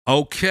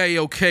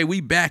Okay,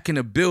 we back in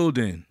the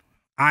building.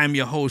 I am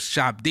your host,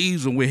 Chop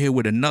Diesel. We're here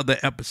with another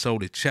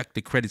episode of Check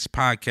the Credits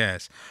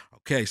podcast.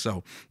 Okay,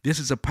 so this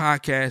is a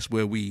podcast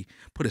where we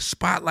put a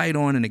spotlight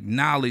on and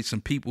acknowledge some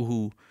people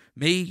who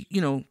may,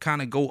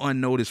 kind of go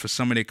unnoticed for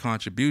some of their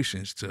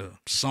contributions to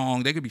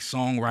song. They could be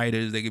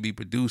songwriters, they could be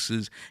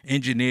producers,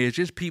 engineers,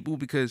 just people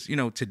because,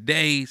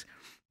 today's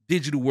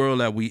digital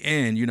world that we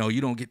in, you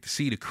don't get to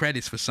see the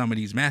credits for some of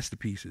these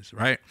masterpieces,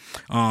 right?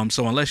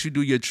 So unless you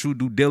do your true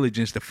due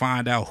diligence to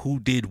find out who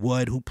did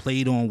what, who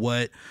played on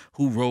what,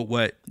 who wrote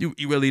what, you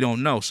really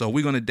don't know. So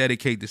we're gonna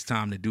dedicate this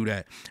time to do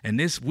that. And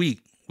this week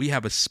we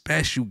have a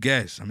special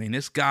guest. I mean,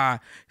 this guy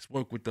has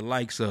worked with the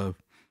likes of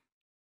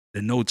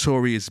the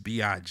Notorious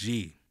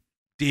B.I.G.,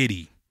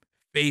 Diddy,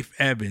 Faith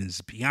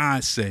Evans,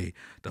 Beyonce,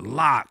 The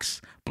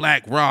Locks,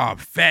 Black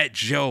Rob, Fat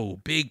Joe,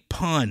 Big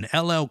Pun,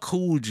 LL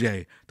Cool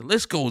J. The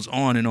list goes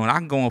on and on. I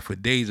can go on for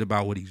days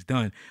about what he's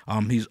done.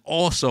 He's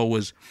also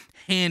was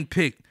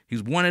handpicked.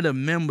 He's one of the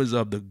members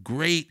of the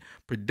great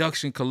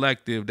production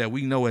collective that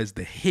we know as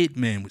the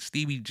Hitmen with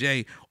Stevie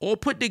J, all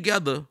put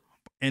together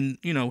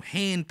and,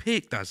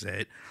 handpicked, I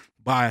said,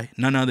 by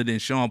none other than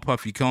Sean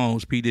Puffy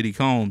Combs, P. Diddy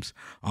Combs.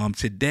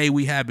 Today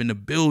we have in the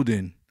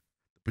building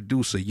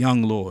producer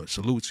Younglord.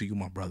 Salute to you,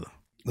 my brother.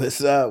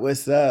 What's up?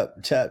 What's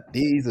up? Chop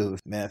Diesel.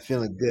 Man,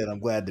 feeling good. I'm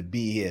glad to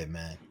be here,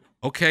 man.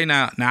 Okay,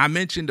 now I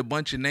mentioned a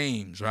bunch of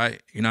names, right?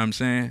 You know what I'm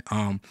saying?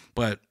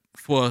 But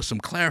for some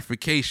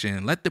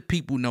clarification, let the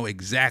people know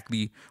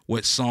exactly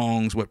what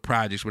songs, what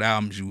projects, what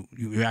albums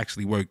you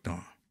actually worked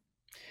on.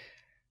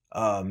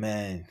 Oh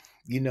man.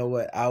 You know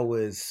what? I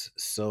was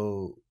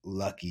so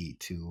lucky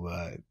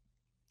to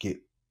get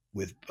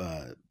with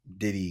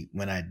Diddy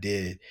when I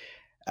did.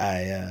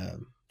 I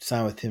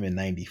signed with him in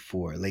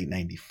 94, late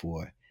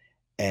 94.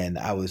 And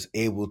I was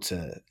able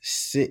to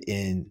sit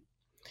in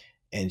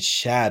and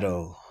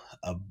shadow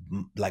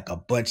like a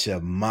bunch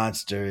of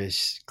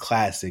monsterish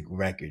classic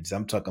records.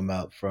 I'm talking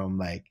about from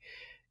like,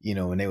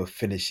 when they were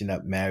finishing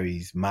up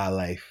Mary's My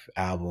Life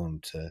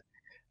album to,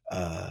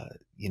 uh,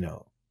 you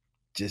know,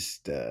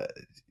 just the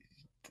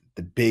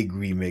big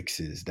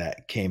remixes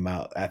that came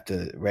out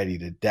after Ready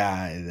to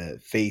Die, the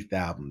Faith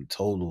album,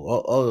 Total,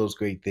 all those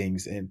great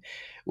things. And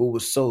what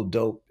was so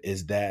dope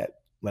is that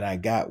when I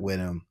got with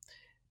him,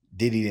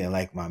 Diddy didn't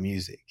like my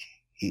music.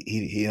 He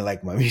didn't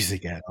like my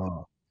music at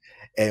all.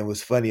 And it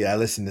was funny. I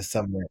listened to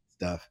some of that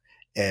stuff,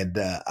 and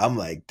I'm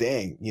like,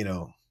 dang,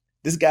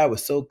 this guy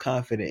was so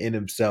confident in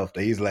himself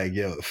that he's like,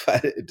 yo, if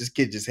this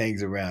kid just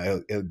hangs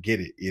around, he'll get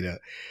it.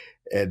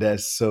 And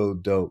that's so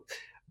dope.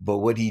 But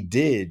what he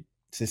did,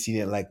 since he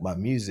didn't like my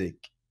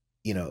music,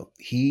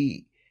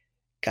 he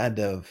kind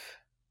of,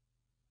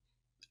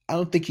 I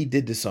don't think he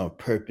did this on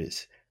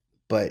purpose,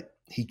 but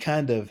he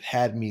kind of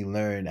had me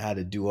learn how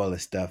to do all the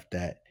stuff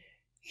that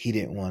he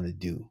didn't want to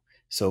do.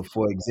 So,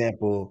 for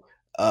example,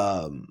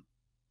 um,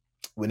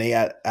 when they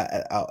out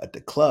at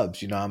the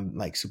clubs, I'm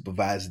like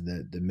supervising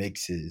the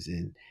mixes,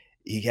 and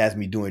he has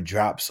me doing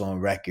drops on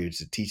records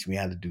to teach me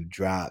how to do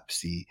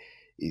drops.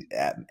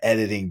 I'm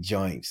editing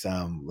joints.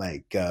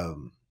 Like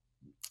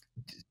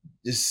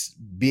just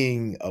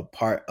being a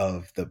part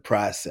of the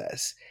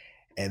process.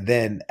 And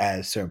then at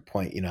a certain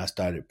point, I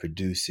started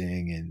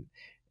producing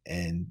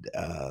and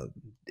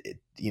it,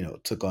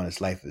 took on its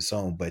life of its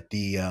own. But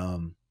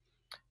the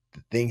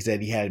things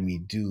that he had me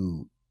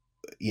do,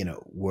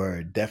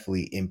 were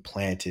definitely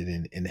implanted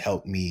and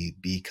helped me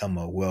become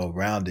a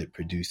well-rounded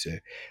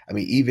producer. I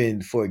mean,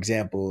 even for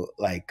example,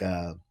 like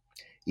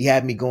he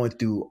had me going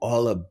through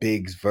all of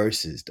Big's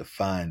verses to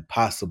find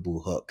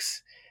possible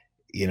hooks.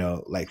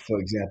 Like for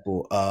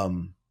example,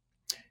 on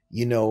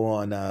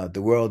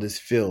The World Is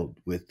Filled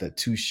with the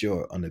Too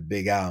Short on the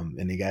big album,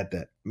 and they got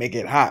the Make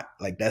It Hot.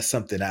 Like that's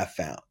something I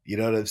found. You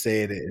know what I'm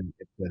saying? And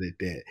put it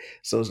there.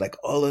 So it's like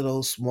all of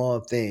those small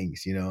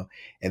things.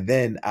 And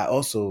then I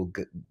also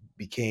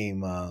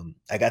became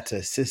I got to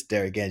assist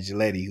Derek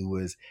Angeletti, who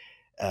was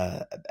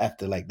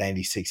after like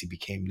 '96, he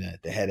became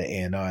the head of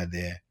A&R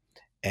there.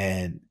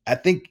 And I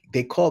think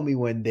they called me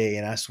one day,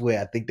 and I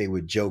swear I think they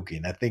were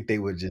joking. I think they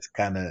were just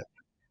kind of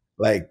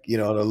like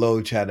on the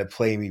low trying to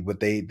play me,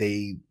 but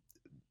they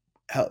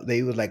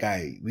was like, all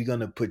right, we're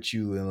gonna put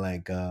you in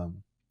like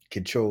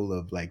control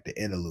of like the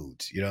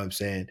interludes. You know what I'm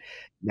saying?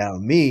 Now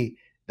me,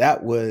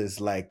 that was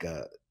like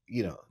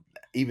you know,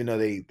 even though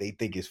they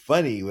think it's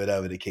funny,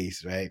 whatever the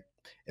case, right?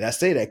 And I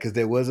say that because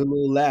there was a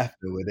little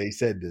laughter when they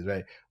said this,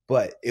 right?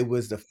 But it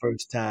was the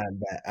first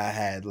time that I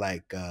had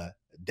like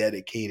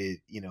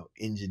dedicated,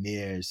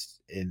 engineers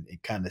and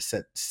kind of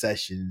set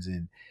sessions,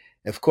 and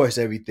of course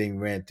everything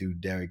ran through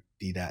Derek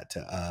D. Dot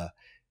to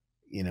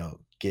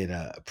get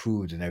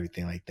approved and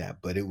everything like that.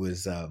 But it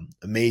was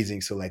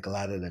amazing. So like a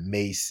lot of the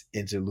Mace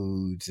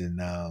interludes and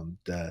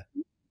the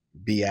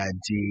Big,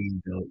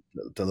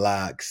 the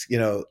locks,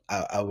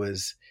 I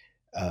was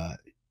uh,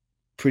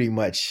 pretty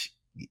much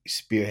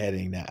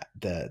spearheading that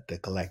the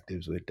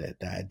collectives with the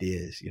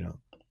ideas.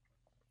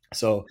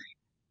 So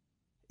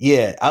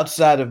yeah,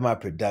 outside of my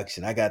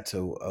production, I got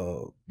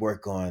to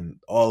work on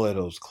all of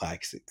those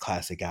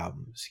classic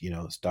albums.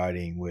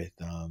 Starting with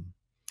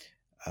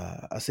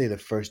I'll say the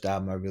first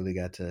album I really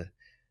got to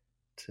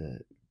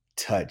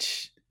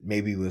touch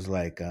maybe was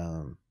like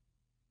I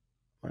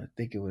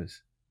think it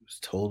was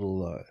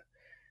Total or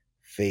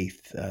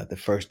Faith, the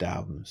first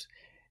albums.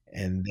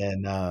 And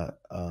then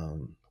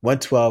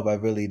 112 I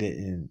really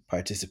didn't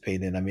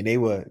participate in. I mean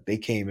they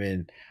came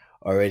in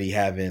already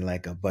having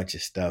like a bunch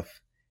of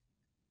stuff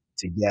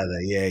together.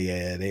 Yeah,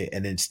 yeah.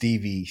 And then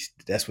Stevie,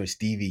 that's when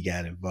Stevie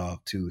got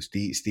involved too.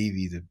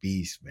 Stevie's a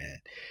beast,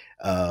 man.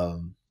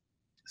 Um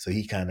so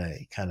he kind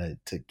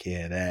of took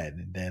care of that,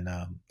 and then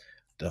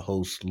the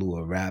whole slew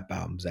of rap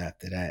albums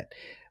after that.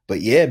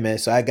 But yeah, man,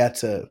 so I got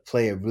to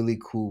play a really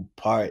cool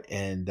part,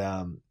 and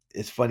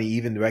it's funny,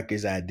 even the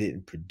records I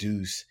didn't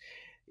produce,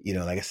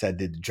 like I said, I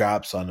did the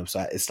drops on them,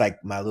 so it's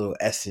like my little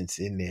essence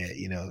in there.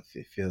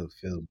 It feels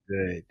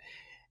good.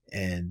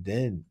 And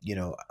then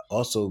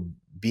also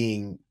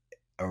being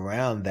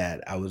around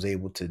that, I was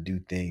able to do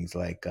things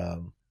like uh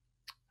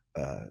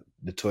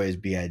Notorious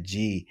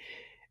B.I.G.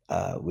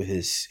 With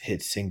his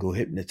hit single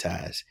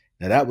 "Hypnotize."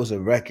 Now that was a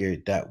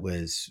record that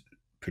was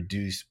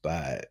produced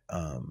by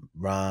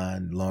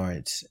Ron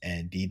Lawrence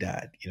and D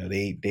Dot.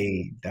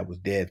 They that was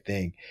their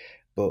thing.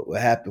 But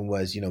what happened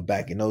was,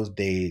 back in those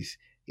days,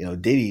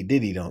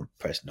 Diddy don't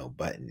press no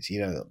buttons.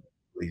 What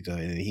he's doing.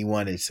 And he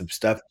wanted some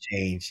stuff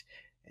changed,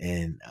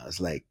 and I was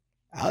like,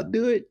 I'll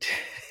do it.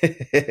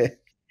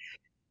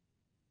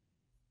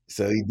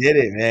 So he did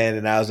it, man,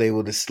 and I was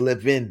able to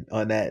slip in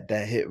on that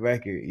hit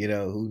record.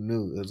 Who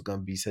knew it was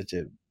gonna be such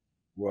a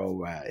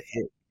worldwide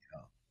hit.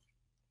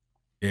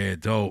 Yeah,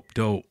 dope,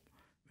 dope.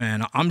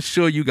 Man, I'm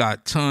sure you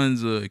got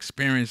tons of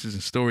experiences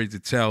and stories to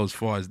tell as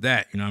far as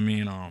that. You know what I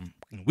mean?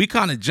 We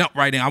kind of jump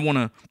right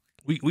in.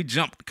 We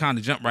jump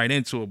right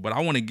into it, but I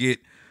want to get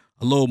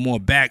a little more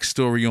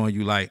backstory on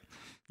you, like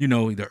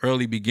the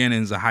early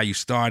beginnings of how you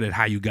started,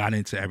 how you got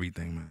into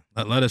everything, man.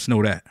 Let us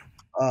know that.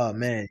 Oh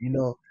man, you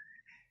know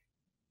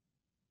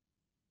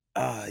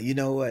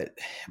what?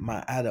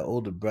 I had an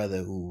older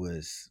brother who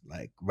was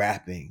like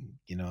rapping,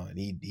 and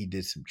he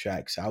did some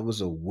tracks. I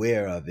was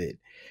aware of it,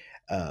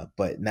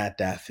 but not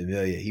that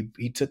familiar.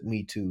 He took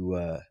me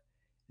to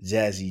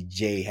Jazzy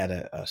J had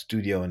a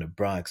studio in the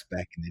Bronx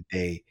back in the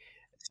day.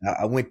 So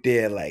I went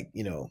there like,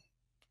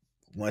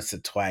 once or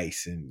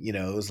twice, and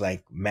it was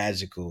like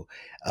magical.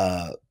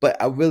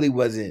 But I really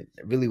wasn't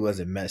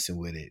messing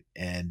with it.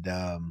 And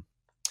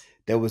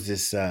there was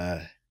this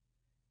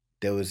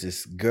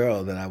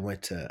girl that I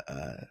went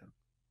to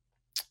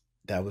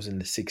that was in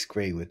the sixth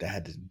grade with, that I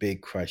had this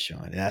big crush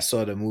on. And I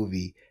saw the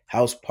movie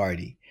House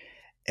Party,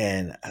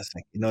 and I was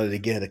like, in order to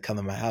get her to come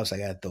to my house, I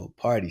gotta throw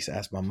a party. So I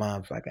asked my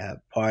mom if I could have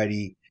a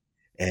party.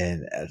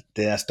 And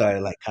then I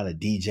started like kind of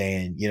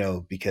DJing,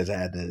 because I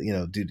had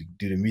to, do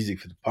the music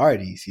for the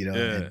parties, Yeah.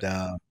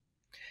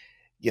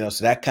 and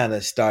so that kind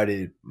of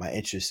started my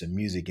interest in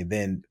music. And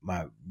then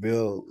my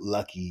real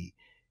lucky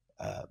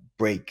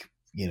break,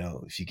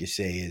 if you could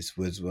say,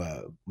 was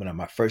when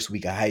my first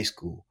week of high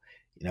school.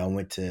 I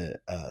went to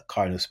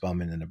Cardinal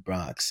Spellman in the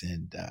Bronx,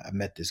 and I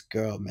met this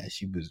girl. Man,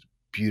 she was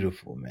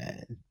beautiful,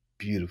 man,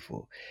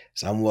 beautiful.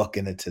 So I'm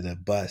walking into the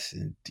bus,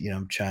 and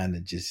I'm trying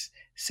to just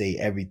say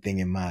everything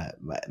in my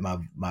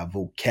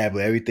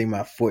vocabulary, everything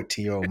my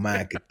 14-year-old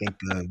mind could think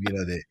of,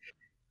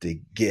 to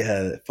get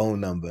her phone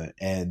number.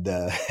 And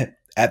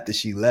after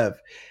she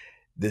left,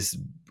 this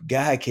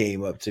guy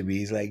came up to me.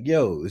 He's like,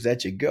 "Yo, is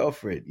that your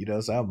girlfriend?"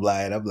 So I'm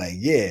lying. I'm like,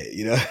 "Yeah."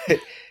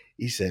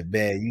 He said,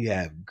 "Man, you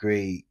have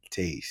great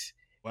taste."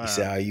 He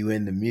said, Wow. "Are you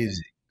into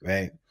music?"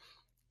 Right?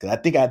 Because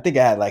I think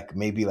I had like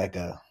maybe like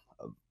a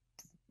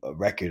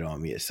record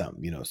on me or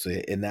something. So,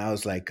 and I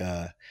was like,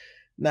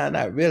 "Nah,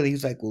 not really." He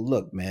was like, "Well,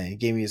 look, man." He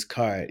gave me his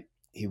card.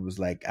 He was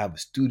like, "I have a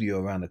studio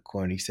around the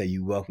corner." He said,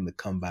 "You're welcome to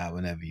come by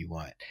whenever you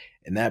want."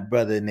 And that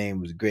brother name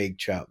was Greg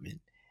Troutman.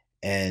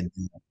 And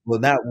well,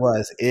 not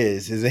was,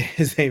 is.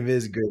 His name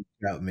is Greg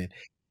Troutman.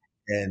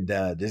 And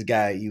this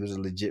guy, he was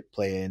a legit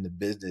player in the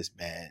business,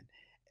 man.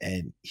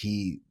 And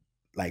he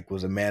like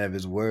was a man of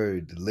his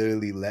word,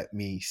 literally let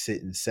me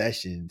sit in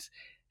sessions,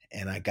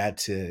 and I got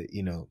to,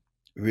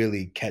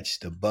 really catch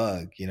the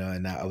bug,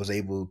 and I was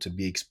able to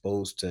be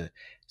exposed to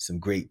some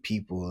great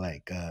people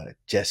like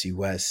Jesse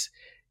West,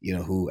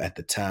 who at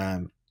the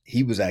time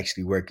he was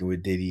actually working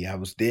with Diddy. I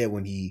was there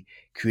when he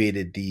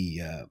created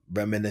the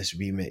Reminisce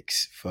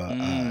remix for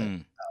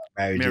Mm.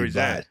 Mary J. Mary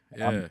Blige.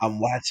 J. I'm Yeah. I'm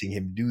watching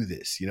him do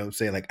this, you know what I'm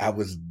saying? Like, I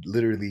was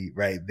literally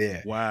right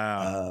there.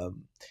 Wow.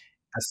 Um,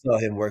 I saw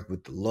him work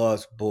with the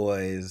Lost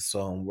Boys,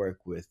 saw him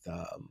work with,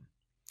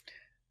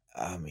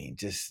 I mean,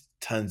 just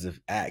tons of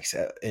acts,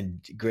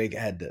 and Greg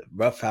had the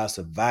Rough House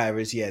of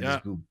Virus. He had this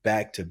Yeah. group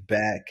back to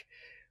back,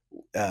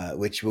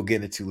 which we'll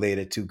get into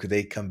later too, because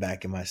they come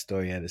back in my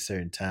story at a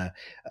certain time.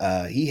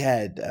 He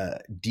had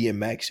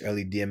DMX,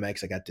 early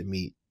DMX. I got to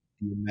meet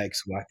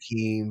DMX,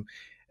 Rakim,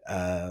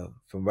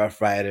 from Rough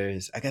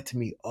Riders. I got to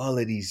meet all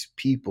of these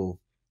people.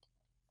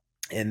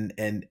 And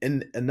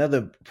another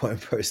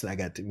important person I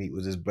got to meet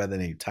was his brother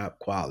named Top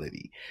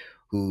Quality,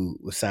 who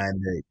was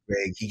signed to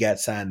Greg. He got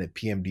signed to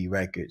PMD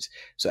Records.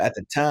 So at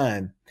the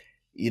time,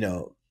 you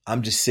know,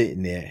 I'm just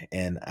sitting there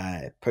and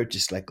I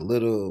purchased like a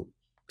little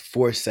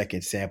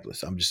 4-second sampler.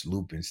 So I'm just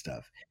looping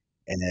stuff.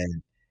 And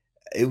then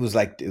it was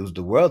like it was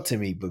the world to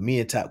me. But me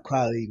and Top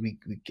Quality,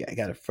 I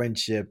got a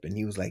friendship, and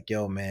he was like,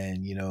 "Yo,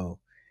 man,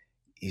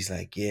 he's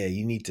like, yeah,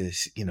 you need to,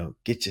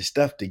 get your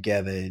stuff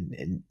together."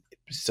 And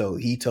so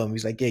he told me,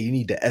 he's like, yeah, you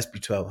need the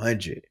SP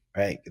 1200,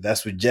 right?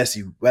 That's what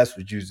Jesse West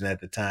was using at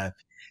the time,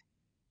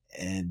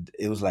 and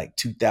it was like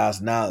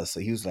 $2,000. So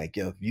he was like,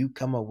 yo, if you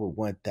come up with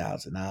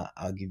 1,000,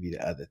 I'll give you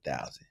the other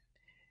 1,000,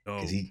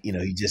 because Oh,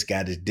 he just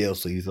got his deal,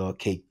 so he's all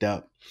caked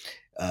up.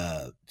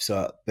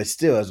 So but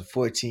still, as a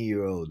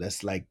 14-year-old,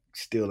 that's like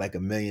still like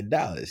 $1 million.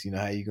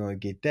 How you gonna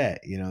get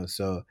that?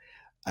 So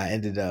I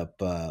ended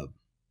up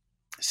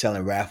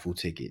selling raffle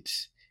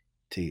tickets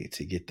to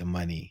get the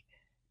money,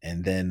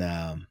 and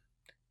then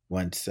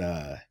once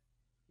I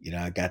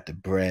got the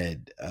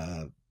bread,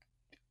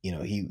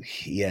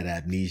 he had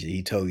amnesia.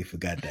 He totally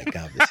forgot that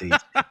conversation.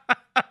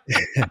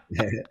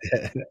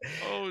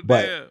 oh,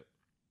 But damn.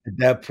 at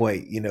that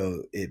point,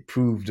 it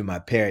proved to my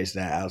parents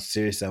that how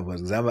serious I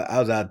was, because I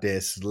was out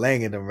there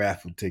slanging them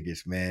raffle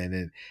tickets, man.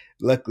 And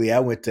luckily, I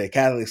went to a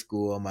Catholic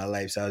school all my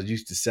life, so I was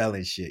used to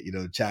selling shit,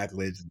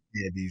 chocolates and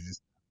candies and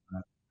stuff.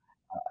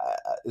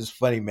 It's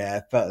funny, man.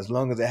 I felt as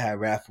long as I had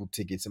raffle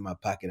tickets in my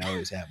pocket, I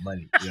always had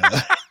money.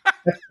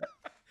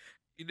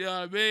 You know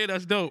what I mean?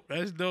 That's dope.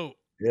 That's dope.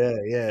 Yeah,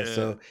 yeah. Yeah.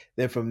 So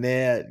then from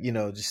there,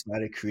 just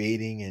started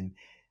creating, and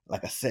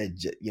like I said,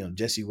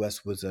 Jesse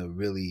West was a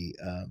really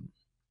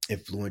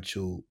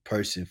influential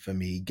person for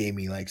me. He gave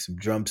me like some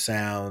drum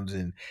sounds,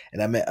 and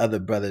I met other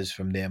brothers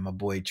from there. My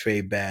boy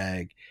Trey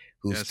Bag,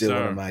 who's Yes, still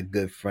one of sir. my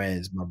good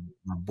friends. My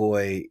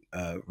boy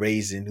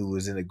Raisin, who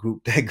was in a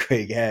group that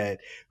Greg had,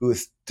 who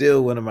is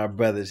still one of my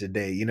brothers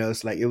today.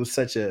 It's like it was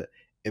such a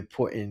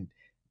important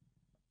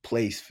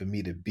place for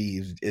me to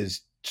be. It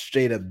was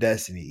straight up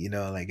destiny.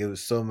 Like it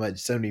was so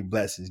many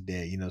blessings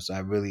there. So I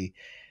really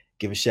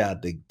give a shout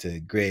out to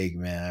Greg,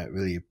 man. I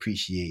really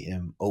appreciate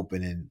him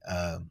opening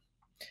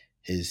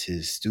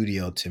his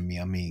studio to me.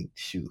 I mean,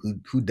 shoot,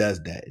 who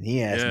does that? And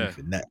he asked me Yeah.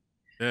 for nothing.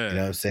 You know Yeah.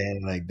 what I'm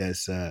saying? Like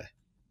that's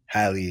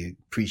highly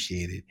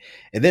appreciated.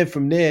 And then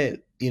from there,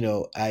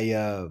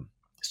 I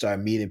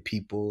started meeting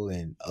people,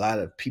 and a lot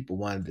of people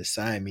wanted to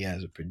sign me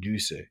as a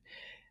producer.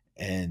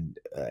 And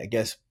I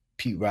guess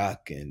Pete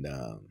Rock and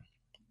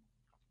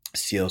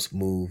CL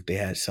Smooth, they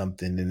had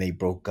something, and they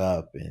broke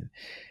up, and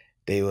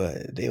they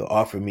were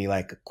offering me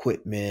like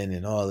equipment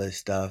and all this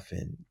stuff.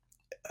 And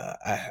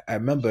I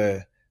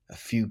remember a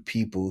few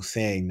people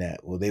saying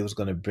that, well, they was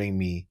gonna bring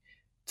me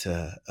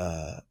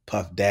to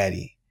Puff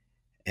Daddy,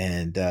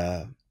 and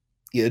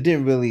it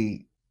didn't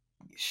really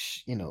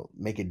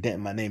make a dent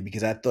in my name,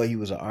 because I thought he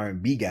was an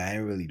R&B guy. I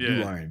didn't really do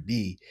Yeah.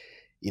 R&B,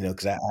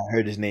 because I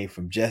heard his name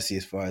from Jesse,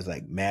 as far as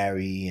like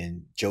Mary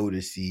and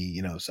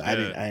Jodeci, so Yeah. I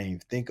didn't even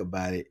think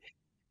about it.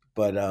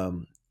 But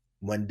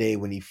one day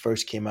when he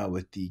first came out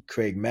with the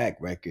Craig Mack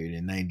record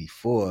in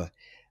 '94,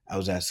 I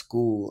was at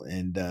school,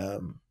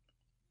 and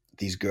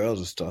these girls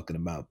was talking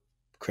about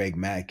Craig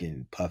Mack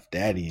and Puff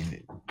Daddy,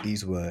 and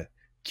these were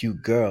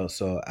cute girls.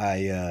 So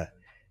I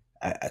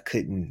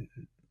couldn't,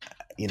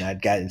 I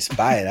got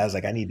inspired. I was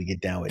like, I need to get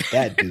down with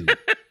that dude.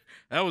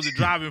 That was a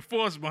driving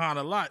force behind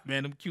a lot,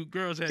 man. Them cute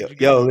girls Yo, had you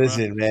yo, going, bro.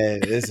 listen, man,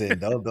 listen,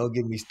 don't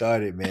get me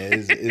started, man.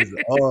 It's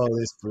all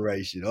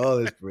inspiration, all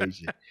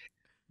inspiration.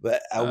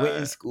 But I went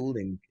in Uh, school,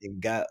 and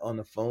got on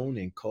the phone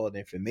and called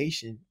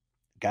information,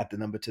 got the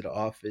number to the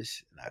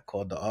office, and I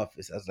called the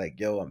office. I was like,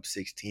 yo, I'm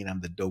 16. I'm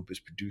the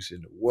dopest producer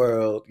in the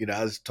world.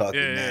 I was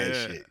talking yeah, mad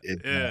yeah, shit.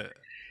 And yeah,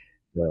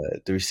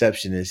 the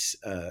receptionist,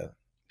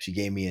 she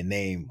gave me a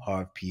name,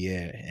 Harv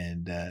Pierre.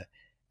 And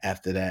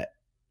after that,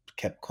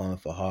 kept calling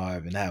for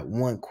Harv. And I had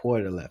 1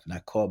 quarter left, and I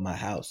called my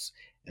house.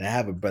 And I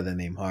have a brother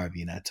named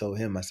Harvey. And I told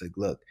him, I said,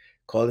 look,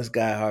 call this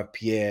guy Harv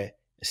Pierre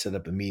and set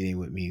up a meeting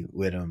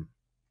with him.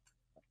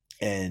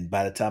 And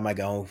by the time I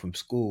got home from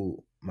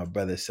school, my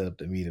brother set up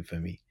the meeting for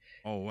me.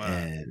 oh wow.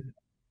 And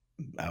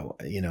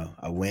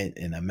I went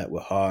and I met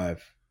with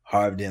Harv.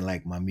 Harv didn't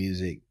like my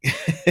music.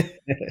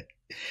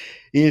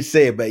 He didn't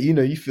say it, but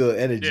you feel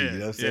energy, Yeah,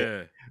 what I'm saying?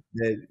 yeah,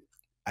 That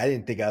I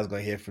didn't think I was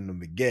gonna hear from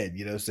him again,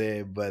 you know what I'm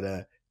saying?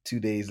 But 2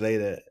 days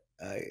later,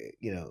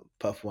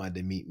 Puff wanted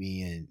to meet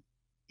me, and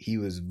he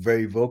was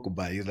very vocal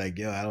about it. He was like,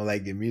 yo, I don't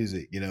like your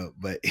music.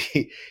 But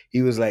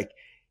he was like,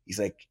 he's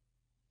like,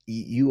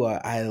 you are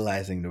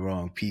idolizing the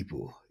wrong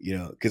people.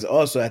 Because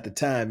also at the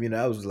time,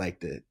 I was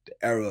like the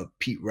era of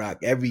Pete Rock.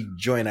 Every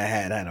joint I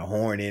had a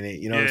horn in it.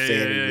 You know what I'm yeah, yeah,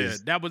 saying? It yeah.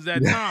 was, That was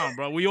that it time,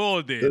 bro. We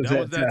all did. was That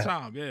was that that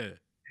time. time. Yeah.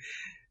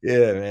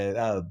 Yeah, man.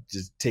 I'll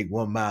just take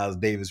one Miles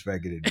Davis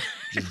record and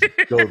just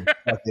go fuck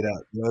it up. You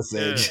know what I'm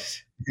saying?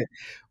 Yeah.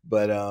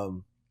 But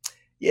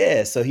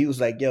yeah. So he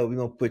was like, "Yo, we're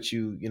gonna put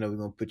you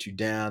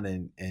down,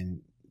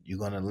 and you're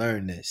gonna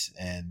learn this."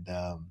 And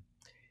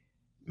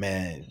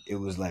man, it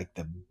was like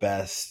the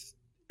best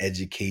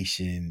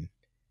education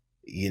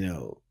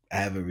I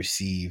ever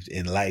received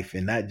in life,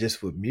 and not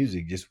just with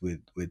music, just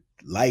with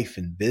life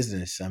and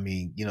business. I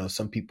mean,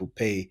 some people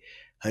pay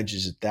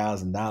hundreds of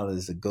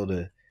 $1,000s to go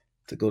to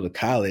to go to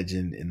college,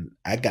 and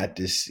I got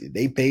this.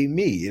 They paid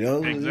me. It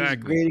was a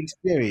Exactly. great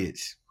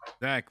experience.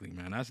 Exactly,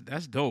 man.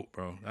 That's dope,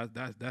 bro.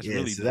 That's Yeah,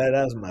 really so dope.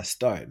 that was my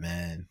start,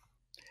 man.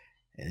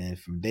 And then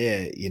from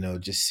there,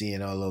 just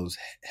seeing all those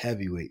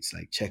heavyweights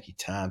like Chucky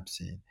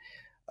Thompson,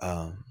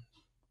 um,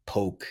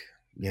 Polk,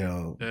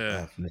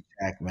 Yeah, from the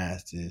Track my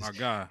Masters.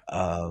 guy.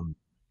 Um,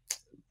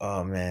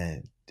 oh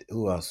man,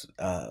 who else?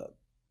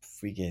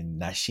 Freaking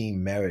Nasheem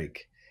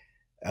Merrick,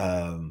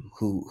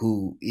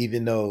 who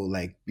even though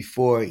like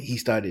before he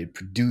started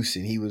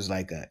producing, he was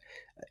like a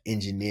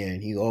engineer,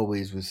 and he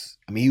always was.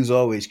 I mean, he was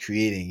always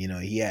creating.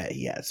 He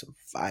had some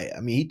fire.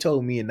 I mean, he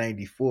told me in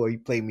 '94 he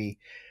played me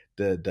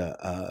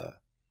the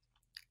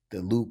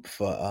loop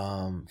for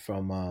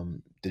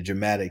from the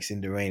Dramatics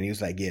in the Rain. He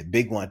was like, "Yeah,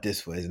 Big want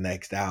this for his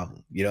next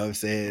album." You know what I'm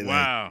saying?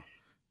 Like Wow.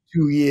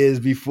 2 years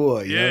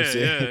before. You know what I'm Yeah,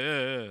 saying?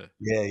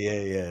 yeah,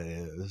 yeah, yeah.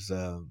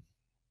 Yeah.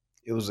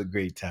 It was a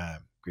great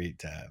time. Great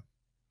time.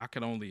 I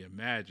can only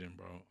imagine,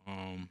 bro.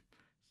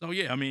 So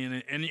yeah, I mean,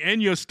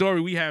 in your story,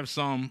 we have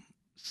some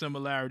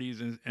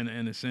similarities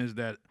in the sense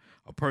that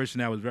a person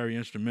that was very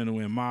instrumental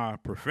in my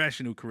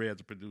professional career as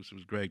a producer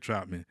was Greg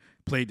Trotman.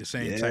 Played the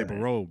same Yeah, type of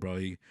man. role, bro.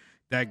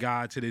 That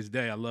guy to this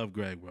day, I love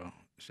Greg, bro.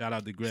 Shout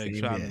out to Greg Same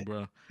here. Trotman,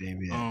 bro.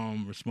 Same here.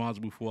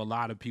 Responsible for a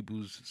lot of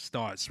people's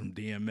starts from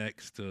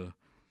DMX to,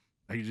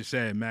 like you just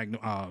said,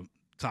 Magnum,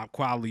 top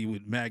quality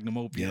with Magnum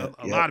Opus. Yep.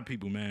 A Yep. lot of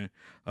people, man.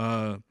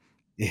 Uh,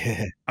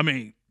 Yeah. I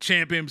mean,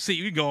 Champ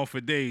MC, we going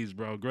for days,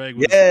 bro. Greg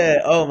was Yeah.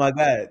 Oh my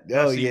God.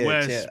 Oh Jesse yeah,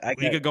 West. champ. I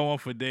We got. could go on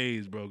for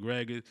days, bro.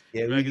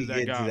 Yeah, we Greg is could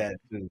that get into guy. that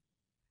too,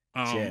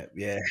 Um, champ.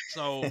 Yeah.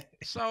 so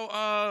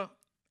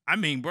I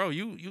mean, bro,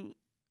 you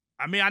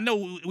I mean, I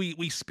know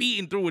we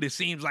speeding through it. It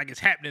seems like it's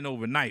happening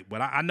overnight,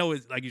 but I know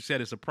it's like you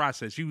said, it's a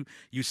process. You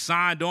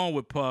signed on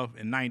with Puff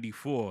in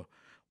 '94.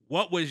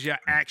 What was your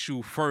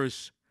actual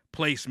first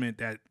placement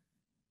that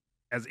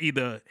as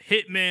either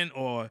hitman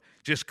or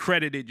just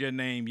credited your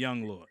name,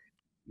 Younglord?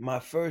 My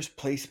first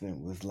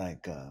placement was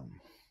like a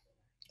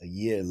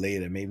year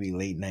later, maybe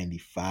late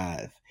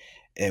 '95,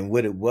 and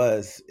what it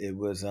was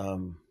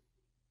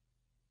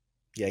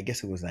yeah, I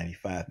guess it was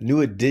 '95.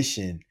 New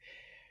Edition,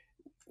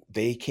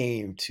 they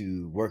came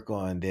to work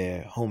on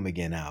their Home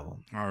Again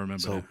album. I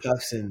remember So that.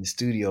 Puff's in the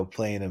studio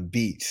playing them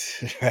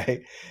beats,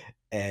 right?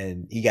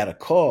 And he got a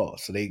call.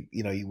 So he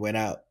went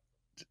out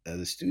of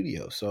the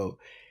studio. So,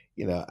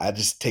 I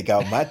just take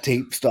out my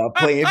tape, start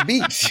playing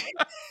beats.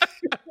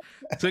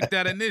 Took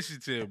that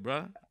initiative,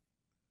 bro.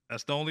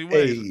 That's the only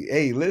way.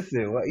 Hey,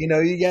 listen,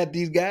 you got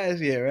these guys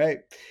here, right?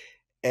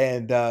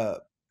 And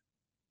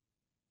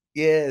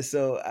yeah,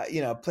 so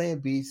playing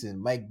beats,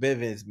 and Mike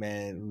Bivens,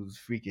 man, who's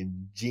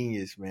freaking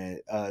genius, man.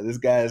 This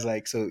guy's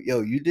like, so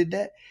yo, you did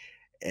that?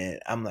 And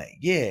I'm like,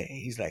 yeah.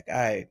 He's like, all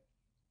right.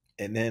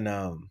 And then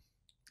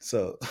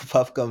so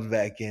Puff comes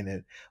back in,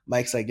 and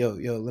Mike's like, yo,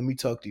 let me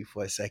talk to you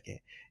for a second.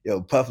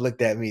 Yo, Puff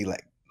looked at me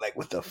like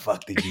what the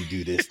fuck did you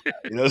do this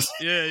time?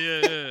 Yeah,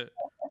 yeah,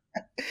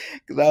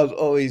 Because I was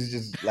always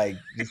just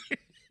like just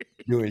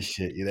doing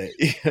shit,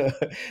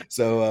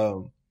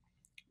 So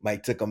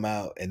Mike took him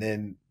out, and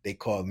then they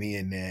called me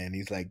in there, and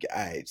he's like, all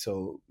right,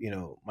 so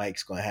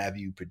Mike's gonna have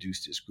you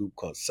produce this group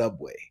called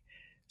Subway.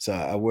 So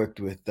I worked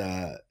with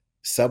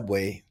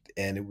Subway,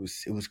 and it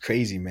was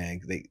crazy,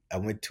 man. I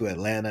went to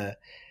Atlanta,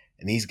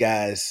 and these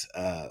guys,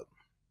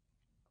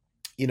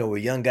 were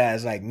young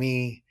guys like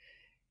me,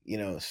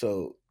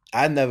 so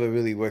I never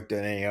really worked on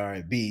any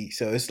R&B.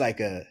 So it's like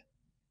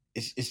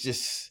it's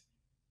just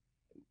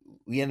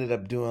we ended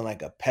up doing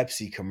like a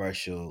Pepsi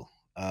commercial.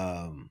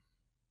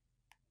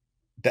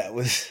 That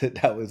was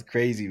that was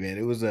crazy, man.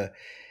 It was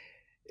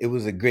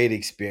a great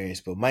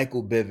experience. But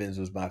Michael Bivens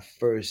was my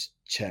first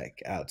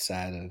check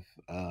outside of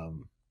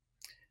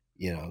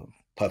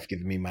Puff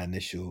giving me my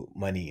initial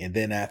money. And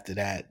then after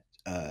that,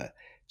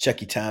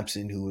 Chucky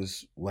Thompson, who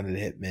was one of the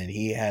hitmen,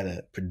 he had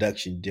a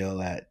production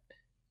deal at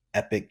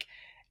Epic,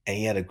 and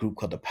he had a group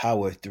called the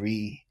Power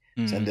Three.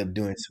 So I yeah. ended up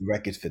doing some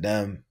records for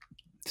them.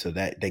 So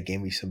that they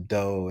gave me some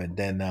dough, and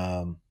then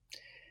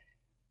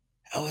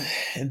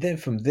and then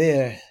from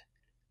there,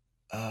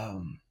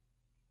 um,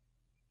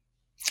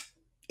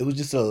 it was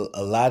just a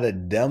lot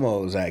of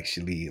demos,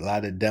 actually, a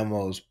lot of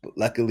demos. But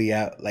luckily,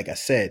 like I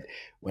said,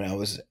 when I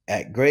was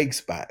at Greg's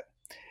spot,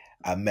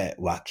 I met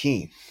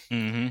Joaquin,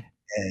 Mm-hmm.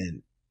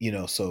 and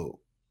so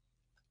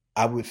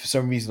I would for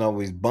some reason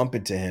always bump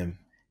into him,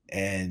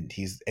 and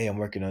he's, hey, I'm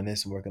working on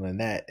this, I'm working on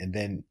that, and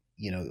then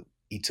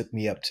he took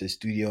me up to the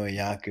studio in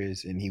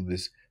Yonkers, and he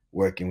was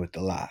working with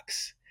the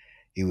Locks,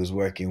 he was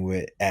working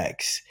with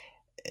X,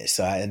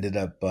 so I ended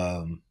up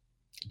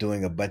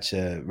doing a bunch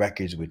of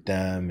records with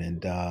them,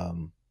 and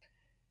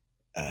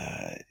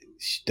uh,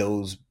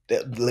 those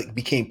that like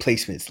became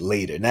placements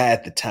later, not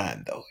at the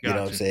time though. You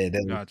know what I'm Gotcha. saying?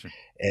 Gotcha.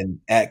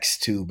 And X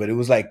too, but it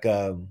was like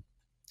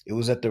it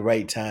was at the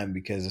right time,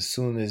 because as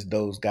soon as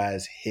those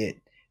guys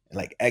hit, and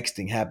like X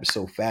thing happened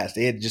so fast,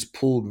 they had just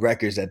pulled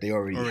records that they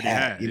already Already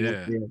had. had, You know what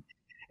yeah. I'm saying?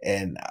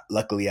 And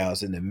luckily, I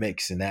was in the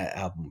mix, and that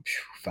album,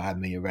 5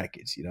 million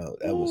records.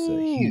 That was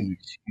a Ooh.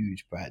 huge,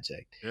 huge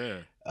project.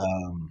 Yeah.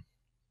 Um,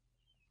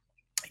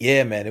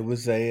 Yeah, man, it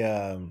was a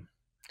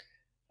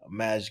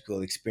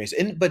magical experience.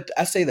 And but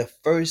I say the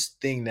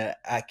first thing that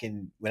I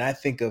can when I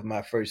think of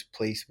my first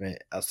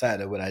placement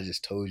outside of what I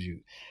just told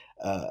you,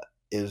 uh,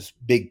 is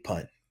Big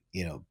Pun.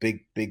 You know,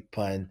 big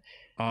pun.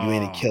 You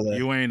ain't a killer.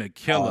 You Ain't a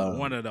Killer,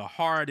 one Um, of the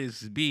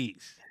hardest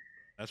beats.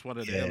 That's one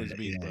of the yeah, illest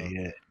beats, yeah, bro.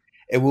 yeah.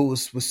 And what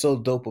was so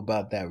dope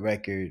about that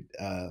record,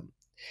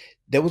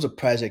 there was a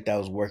project I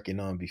was working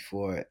on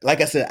before.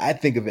 Like I said, I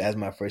think of it as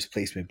my first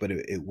placement, but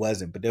it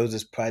wasn't. But there was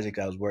this project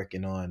I was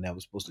working on that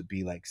was supposed to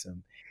be like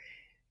some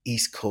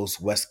East Coast,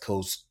 West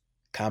Coast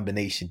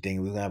combination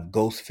thing. We were gonna have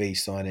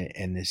Ghostface on it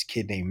and this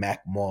kid named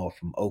Mac Mall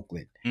from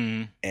Oakland.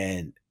 Mhm.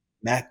 And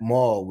Mac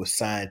Mall was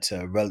signed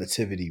to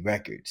Relativity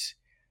Records.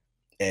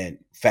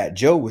 And Fat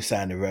Joe was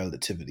signed to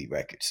Relativity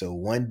Records. So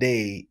one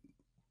day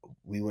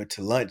we went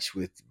to lunch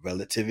with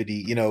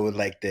Relativity, with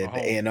like the Oh,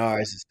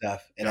 A&Rs and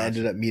stuff. And I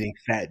ended gotcha. up meeting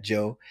Fat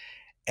Joe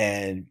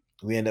and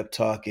we ended up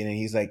talking and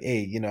he's like,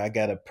 hey, I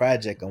got a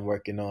project I'm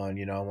working on,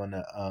 I want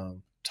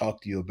to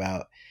talk to you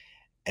about.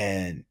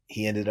 And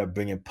he ended up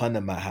bringing Pun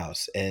to my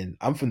house. And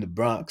I'm from the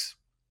Bronx.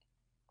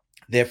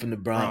 They're from the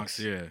Bronx, Bronx,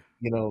 yeah.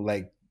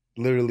 like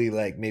literally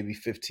like maybe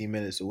 15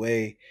 minutes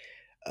away.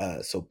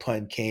 So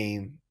Pun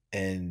came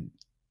and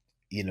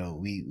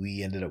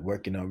we ended up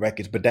working on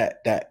records. But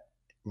that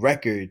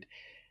record,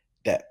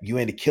 that You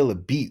Ain't a Killer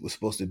beat, was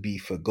supposed to be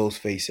for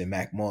Ghostface and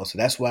Mac Mall. So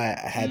that's why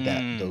I had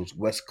Mm. those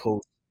West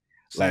Coast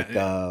like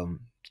Yeah.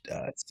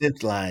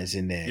 synth lines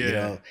in there,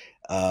 Yeah.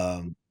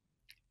 Um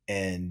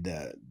and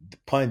the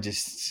Pun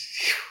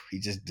just he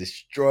just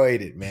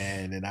destroyed it,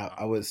 man. And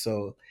I was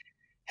so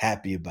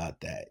happy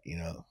about that, And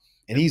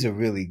Yeah, he was a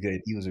really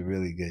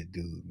good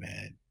dude,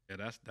 man.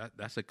 yeah,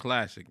 that's a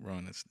classic, bro,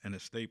 and a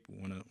staple.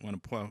 One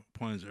of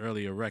Pun's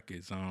earlier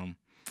records.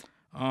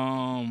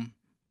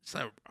 It's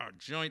a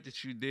joint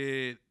that you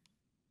did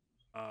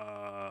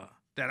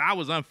that I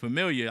was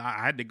unfamiliar.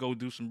 I had to go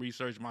do some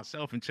research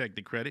myself and check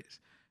the credits.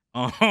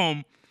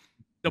 Um,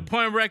 the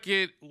Pun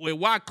record with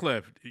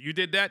Wyclef, you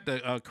did that,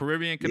 the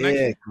Caribbean Yeah,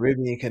 Connection.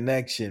 Caribbean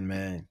Connection,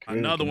 man.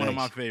 Caribbean Another one of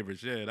my Connection.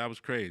 favorites. Yeah, that was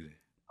crazy.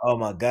 Oh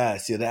my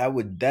God. See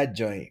that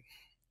joint,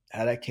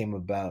 how that came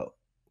about.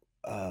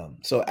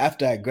 So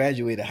after I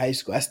graduated high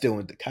school, I still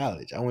went to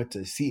college. I went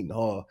to Seton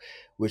Hall,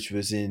 which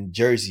was in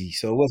Jersey.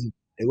 So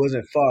it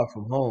wasn't far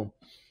from home.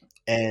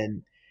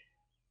 And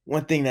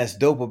one thing that's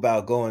dope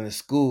about going to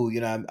school,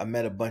 I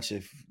met a bunch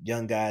of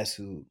young guys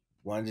who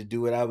wanted to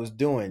do what I was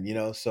doing,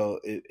 so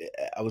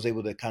I was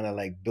able to kind of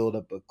like build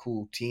up a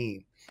cool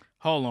team.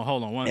 Hold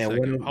on, one And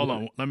second. Hold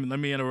on, let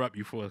me interrupt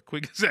you for a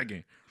quick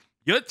second.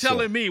 You're sure.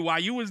 telling me while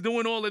you was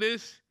doing all of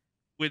this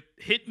with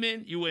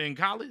Hitman, you were in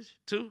college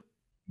too?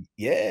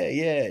 Yeah,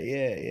 yeah,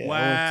 yeah, yeah.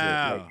 I went to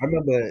like Wow. I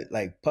remember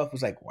like Puff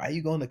was like, "Why are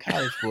you going to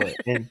college for?"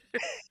 And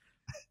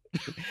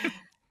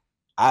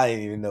I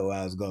didn't even know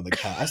I was going to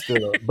college. I still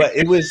don't, but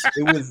it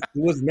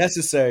was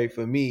necessary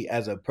for me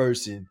as a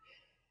person,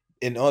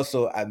 and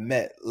also I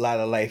met a lot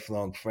of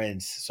lifelong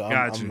friends. So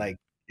Got I'm you. like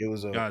it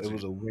Got you.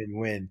 was a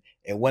win-win.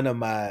 And one of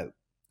my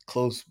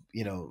close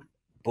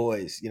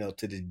boys,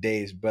 to this day,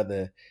 his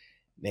brother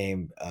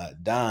named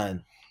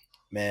Don.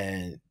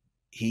 Man,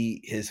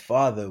 his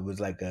father was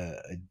like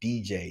a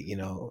DJ,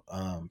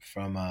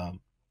 from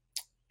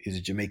he was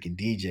a Jamaican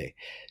DJ.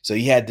 So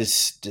he had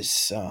this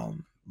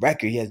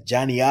record. He has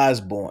Johnny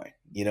Osborne,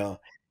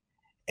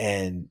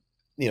 and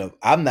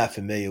I'm not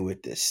familiar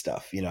with this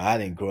stuff. I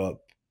didn't grow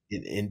up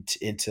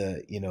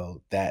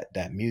into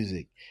that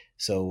music.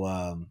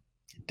 So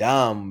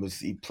Dom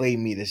he played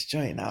me this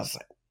joint, and I was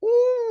like,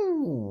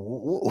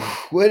 "Ooh,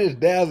 what is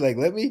that?" I was like,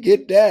 "Let me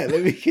get that.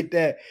 Let me get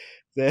that."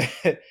 So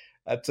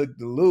I took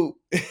the loop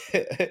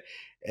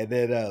and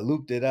then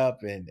looped it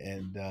up, and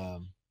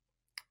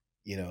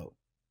you know,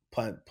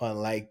 Pun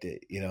liked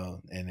it,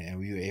 and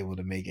we were able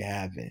to make it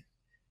happen.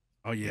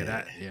 Oh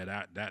yeah, Yeah.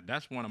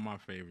 that's one of my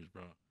favorites,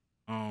 bro.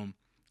 Um,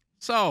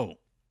 so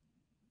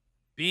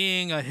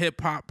being a hip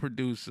hop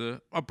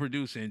producer, a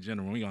producer in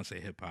general, we gonna say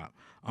hip hop.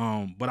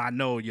 But I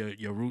know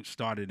your roots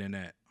started in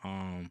that.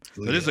 Oh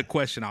So this is a yeah.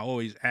 question I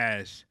always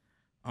ask.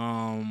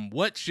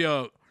 What's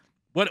your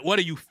what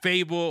are you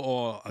favor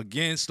or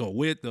against or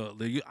with?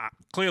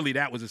 Clearly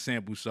that was a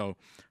sample. So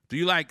do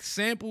you like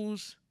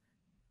samples,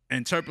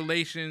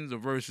 interpolations, or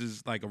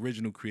versus like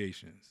original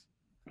creations?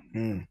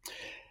 Mm.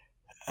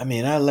 I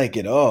mean, I like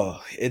it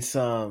all. It's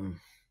of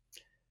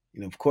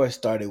course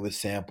started with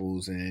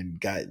samples and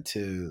got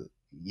into,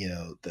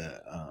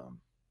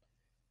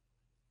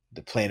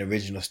 the plain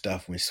original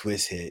stuff when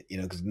Swiss hit,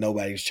 because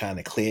nobody was trying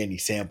to clear any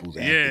samples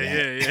after Yeah,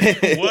 that. yeah,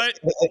 yeah. What?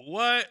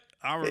 What?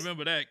 I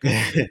remember that.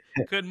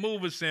 Couldn't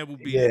move a sample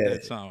beat at Yeah.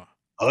 that time.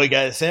 Oh, he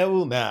got a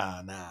sample?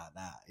 Nah, nah,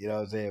 nah. You know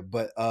what I'm saying?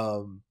 But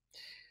so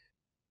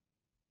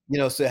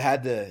it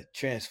had to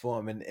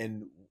transform,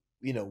 and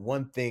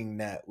one thing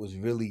that was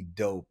really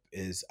dope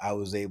is I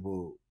was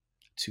able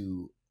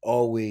to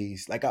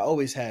always, like, I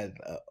always had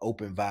an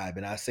open vibe,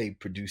 and I say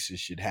producers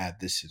should have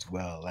this as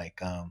well,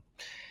 like,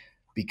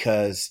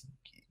 because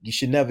you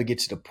should never get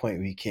to the point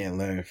where you can't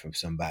learn from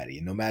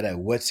somebody. No matter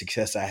what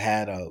success I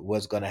had or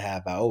was going to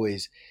have, I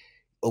always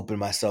open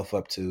myself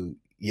up to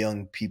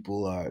young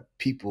people or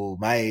people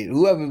my age,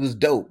 whoever was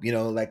dope,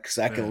 like,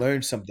 so I can Yeah.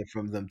 learn something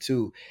from them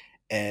too.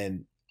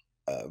 And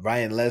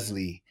Ryan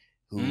Leslie,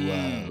 who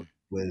Mm.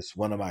 was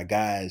one of my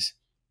guys,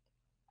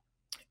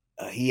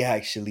 he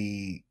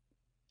actually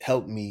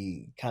helped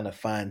me kind of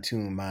fine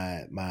tune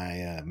my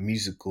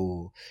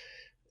musical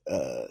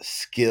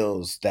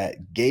skills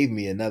that gave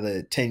me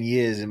another 10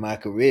 years in my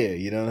career.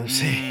 You know what I'm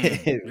saying?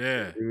 Mm. It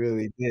Yeah.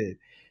 really did.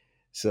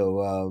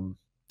 So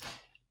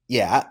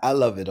yeah, I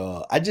love it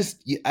all. I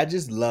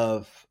just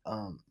love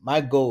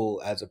my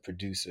goal as a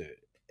producer,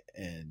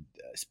 and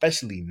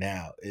especially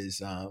now,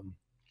 is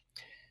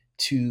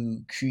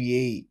to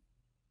create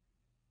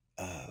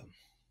uh,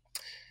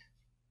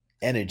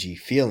 energy,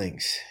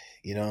 feelings.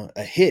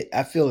 A hit.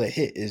 I feel a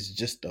hit is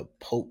just a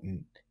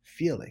potent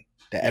feeling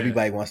that Yeah.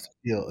 everybody wants to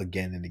feel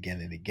again and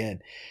again and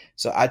again.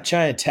 So I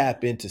try and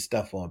tap into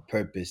stuff on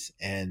purpose,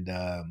 and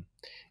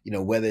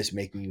whether it's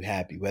making you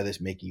happy, whether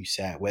it's making you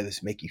sad, whether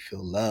it's making you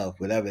feel love,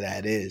 whatever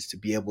that is, to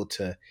be able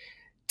to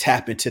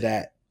tap into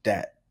that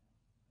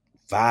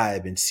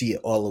vibe and see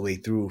it all the way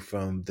through,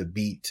 from the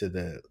beat to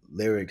the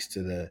lyrics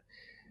to the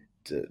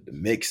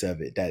mix of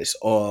it, that it's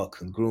all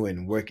congruent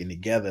and working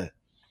together.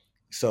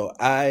 So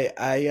I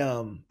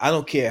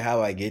don't care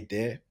how I get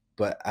there,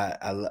 but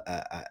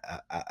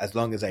as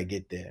long as I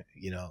get there,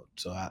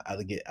 so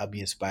I'll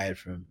be inspired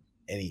from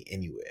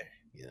anywhere.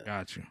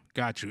 Got you.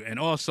 Got you. And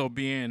also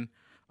being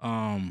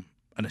an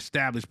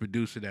established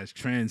producer that's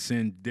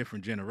transcend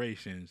different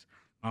generations.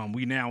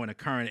 We now in a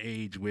current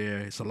age where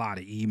it's a lot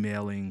of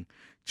emailing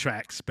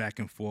tracks back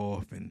and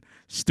forth and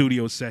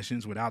studio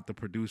sessions without the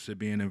producer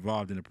being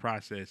involved in the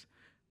process.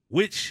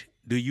 Which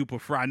do you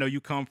prefer? I know you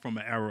come from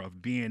an era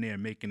of being there,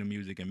 making the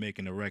music and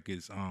making the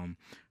records.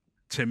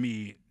 To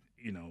me,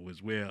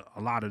 is where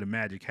a lot of the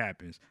magic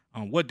happens.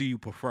 What do you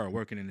prefer,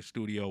 working in the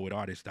studio with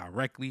artists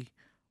directly,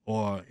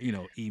 or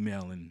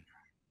emailing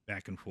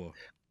back and forth?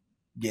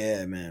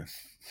 Yeah, man,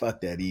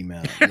 fuck that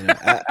email.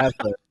 Yeah.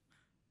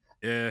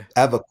 I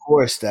have a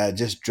course that I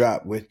just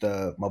dropped with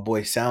my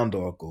boy Sound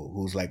Oracle,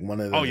 who's like one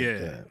of Oh the yeah.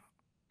 the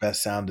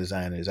best sound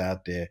designers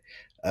out there.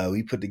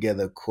 We put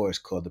together a course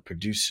called the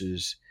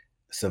Producer's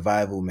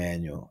Survival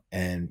Manual,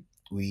 and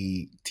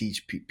we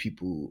teach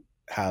people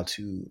how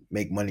to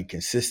make money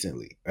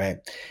consistently, right?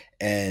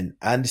 And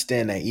I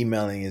understand that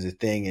emailing is a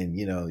thing, and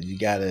you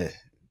gotta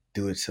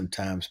do it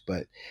sometimes,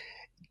 but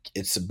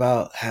it's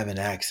about having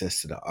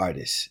access to the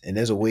artist, and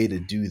there's a way to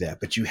do that,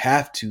 but you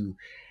have to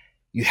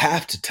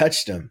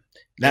touch them,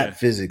 Yeah. not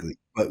physically,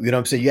 but you know what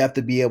I'm saying? You have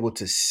to be able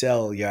to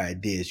sell your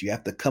ideas. You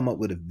have to come up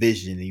with a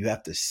vision, and you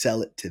have to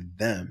sell it to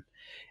them.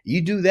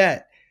 You do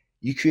that,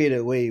 you create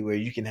a way where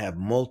you can have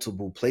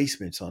multiple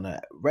placements on a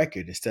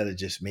record instead of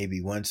just maybe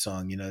one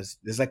song.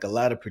 There's like a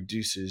lot of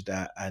producers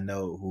that I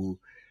know who,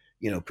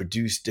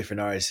 produce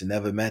different artists and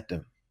never met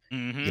them.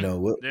 Mm-hmm.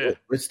 Yeah.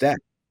 What's that?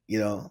 You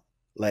know,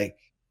 like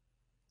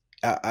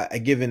I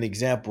give an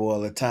example all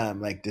the time,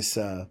 like this.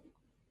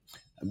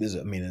 There's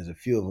a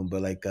few of them,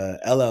 but like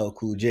LL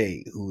Cool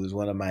J, who is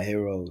one of my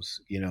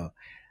heroes.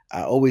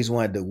 I always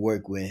wanted to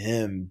work with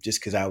him just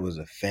because I was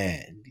a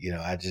fan.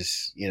 I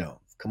just,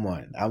 come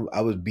on,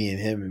 I was being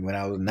him when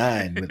I was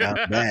 9 without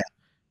that,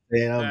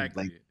 and I'm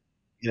like, Exactly.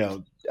 you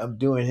know, I'm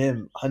doing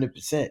him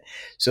 100%.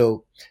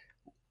 So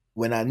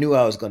when I knew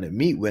I was going to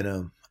meet with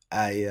him,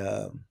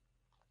 I,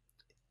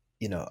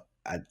 you know,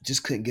 I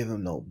just couldn't give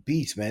him no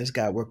beats, man. This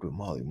guy worked with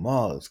Molly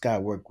Mall. This guy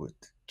worked with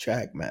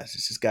Track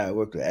Masters. This guy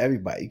worked with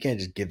everybody. You can't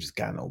just give this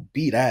guy no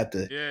beat. I have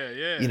to, Yeah.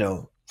 you Yeah.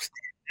 know,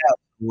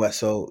 what?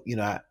 So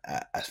I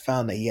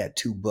found that he had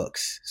 2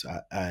 books, so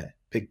I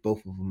picked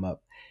both of them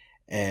up,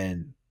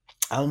 and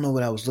I don't know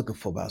what I was looking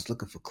for, but I was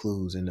looking for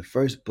clues. In the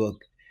first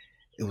book,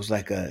 it was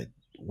like a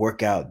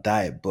workout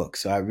diet book.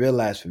 So I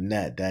realized from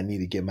that I need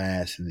to get my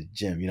ass in the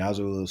gym. I was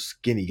a little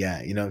skinny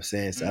guy. You know what I'm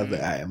saying? So I was like,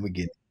 Mm-hmm. all right, I'm gonna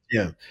get in the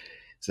gym.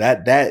 So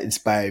that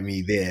inspired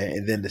me there.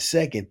 And then the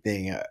second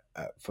thing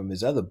from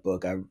his other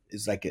book,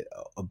 it's like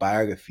a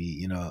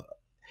biography.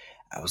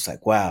 I was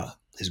like, wow,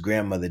 his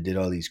grandmother did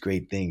all these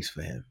great things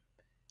for him.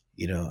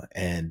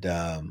 And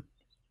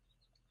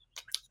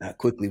I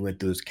quickly went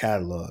through his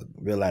catalog,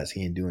 realized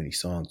he didn't do any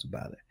songs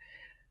about it.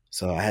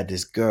 So I had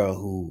this girl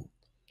who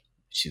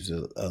she was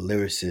a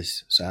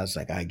lyricist. So I was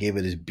like, I gave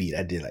her this beat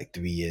I did like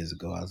 3 years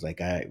ago. I was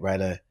like, I write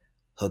a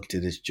hook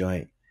to this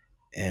joint.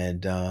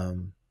 And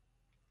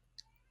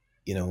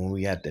when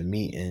we had the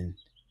meeting,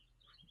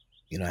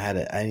 I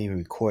didn't even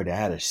record it. I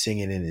had her sing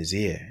it in his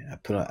ear.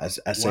 I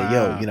said,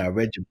 yo, Wow. I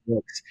read your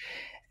books,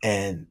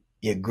 and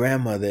your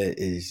grandmother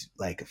is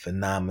like a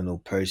phenomenal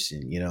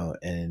person,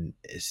 and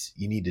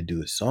you need to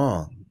do a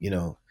song,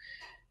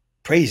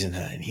 praising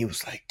her. And he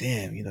was like,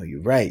 damn,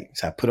 you're right.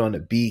 So I put on the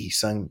beat. He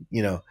sung,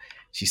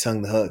 she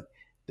sung the hook.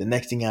 The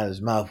next thing out of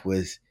his mouth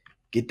was,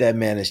 get that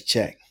man his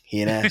check. He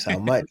didn't ask how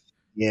much.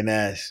 He didn't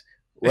ask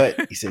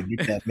what. He said,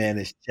 get that man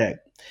his check.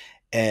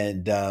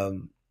 And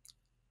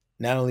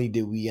not only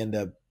did we end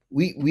up,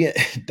 we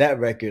that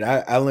record,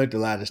 I learned a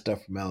lot of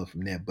stuff from Ella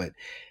from there, but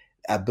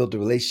I built a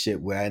relationship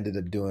where I ended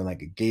up doing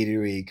like a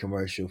Gatorade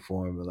commercial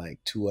for him and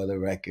like two other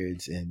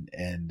records, and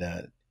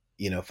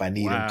if I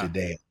need him Wow.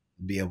 today,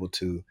 be able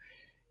to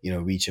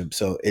reach him.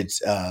 So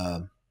it's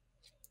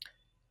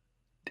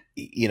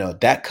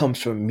that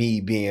comes from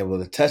me being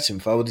able to touch him.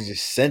 If I would have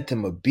just sent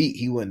him a beat,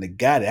 he wouldn't have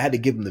got it. I had to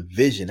give him the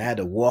vision. I had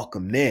to walk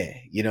him there.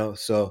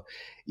 So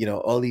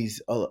all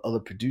these other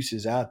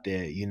producers out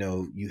there,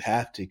 you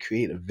have to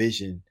create a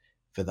vision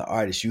for the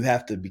artist. You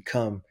have to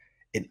become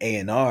an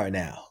A&R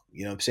now.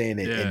 You know what I'm saying?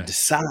 And Yeah.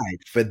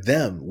 decide for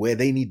them where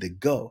they need to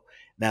go.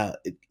 Now,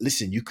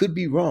 listen, you could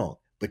be wrong,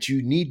 but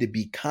you need to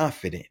be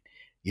confident.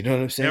 You know what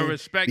I'm They'll saying?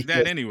 respect that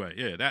Because anyway.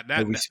 Yeah. That I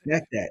that that.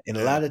 respect that. And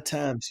a Yeah. lot of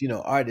times,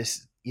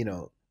 artists,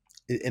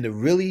 and the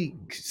really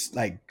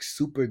like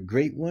super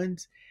great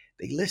ones,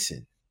 they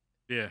listen.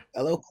 Yeah.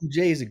 LL Cool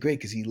J is a great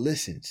because he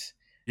listens.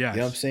 You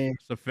know what I'm Yes. saying?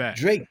 That's a fact.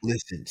 Drake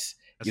listens.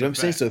 You That's know a what I'm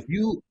saying? fact. So if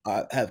you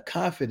have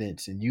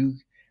confidence and you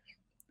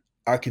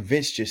are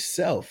convinced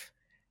yourself,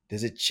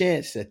 there's a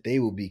chance that they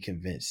will be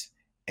convinced.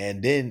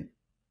 And then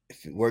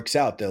if it works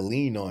out, they'll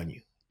lean on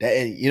you.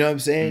 You know what I'm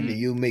saying? Hmm. And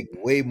you'll make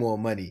way more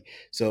money.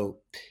 So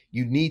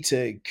you need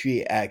to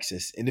create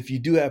access. And if you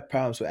do have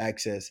problems with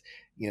access,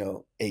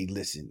 hey,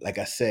 listen, like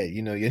I said,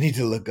 you need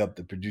to look up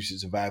the producer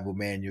survival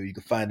manual. You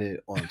can find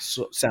it on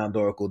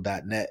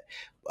soundoracle.net.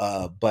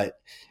 But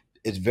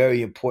it's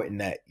very important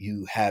that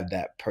you have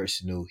that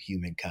personal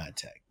human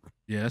contact.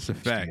 Yeah, that's a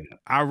fact. Straight up.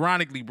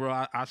 Ironically,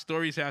 bro, our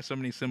stories have so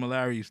many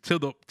similarities to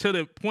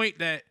the point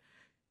that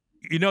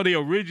the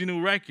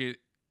original record,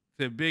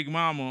 the Big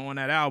Mama on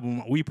that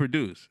album, we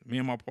produced. Me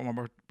and my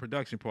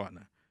production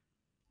partner.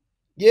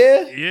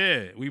 Yeah.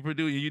 Yeah, we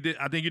produced. You did.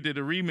 I think you did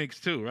a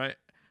remix too, right?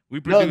 We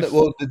No, no, produced.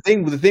 well, the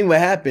thing what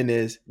happened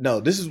is no.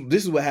 This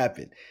is what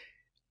happened.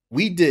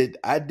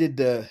 I did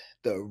the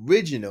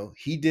original.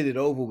 He did it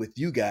over with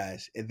you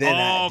guys, and then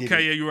I Oh, did okay,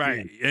 it yeah, you're right.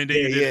 again. And then Yeah,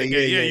 you did yeah, it yeah,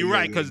 again. Yeah, yeah, you're yeah,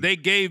 right. yeah, Because they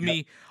gave yeah.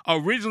 me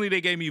originally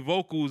they gave me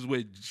vocals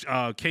with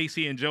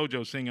Casey and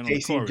JoJo singing on the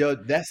Casey and chorus. Joe,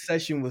 that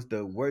session was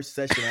the worst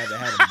session I ever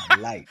had in my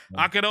life, I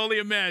man. could only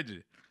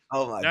imagine.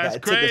 Oh my god, That's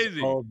it took us crazy.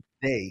 all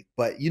day.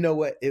 But you know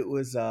what? It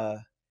was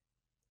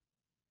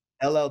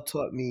LL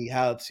taught me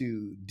how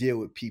to deal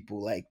with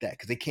people like that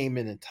because they came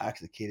in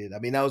intoxicated. I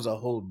mean, that was a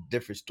whole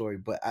different story,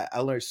 but I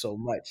learned so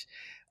much.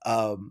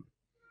 Um,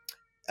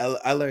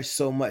 I learned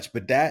so much,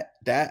 but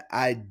that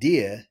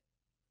idea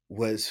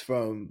was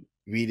from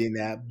reading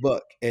that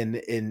book, and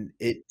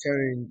it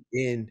turned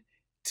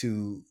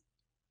into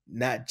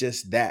not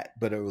just that,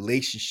 but a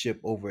relationship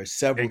over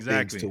several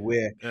things to Exactly.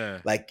 where,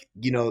 Yeah. like,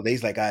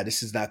 they's like,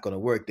 this is not going to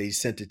work. They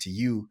sent it to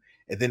you,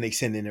 and then they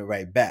sending it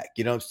right back,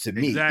 to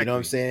me. You know what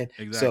I'm Exactly. saying?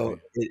 So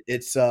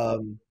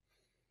Exactly.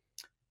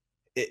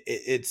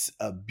 it's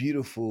a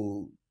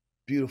beautiful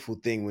beautiful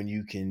thing when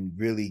you can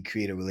really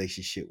create a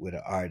relationship with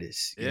an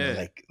artist,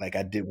 Yeah. like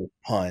I did with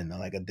Pun, or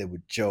like I did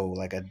with Joe,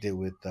 like I did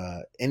with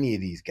any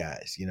of these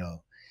guys.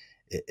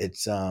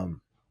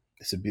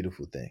 It's a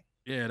beautiful thing.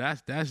 Yeah,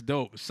 that's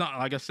dope.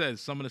 Like I said,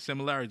 some of the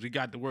similarities. We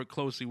got to work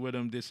closely with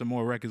him. Did some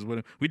more records with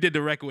him. We did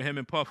the record with him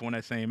and Puff on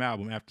that same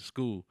album after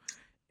school,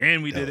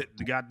 and we did Dope. it.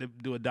 We got to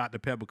do a Dr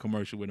Pepper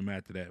commercial with him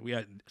after that. We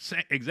had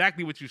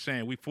exactly what you're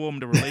saying. We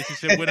formed a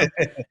relationship with him,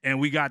 and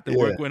we got to Yeah,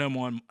 work with him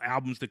on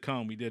albums to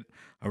come. We did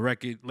a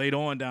record later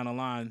on down the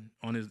line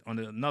on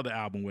another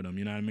album with him.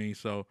 You know what I mean?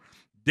 So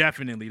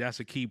definitely, that's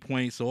a key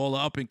point. So all the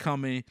up and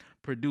coming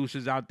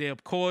producers out there,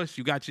 of course,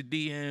 you got your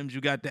DMs, you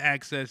got the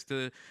access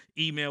to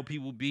email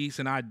people beats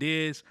and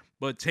ideas,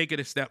 but take it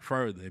a step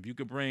further. If you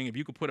could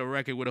put a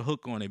record with a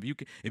hook on it,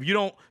 if you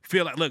don't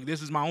feel like, look,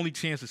 this is my only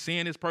chance of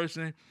seeing this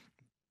person,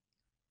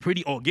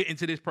 or getting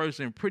to this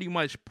person, pretty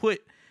much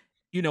put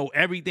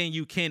everything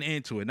you can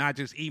into it, not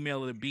just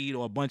email a beat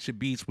or a bunch of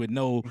beats with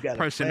no you got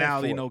to plan personality,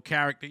 for it. no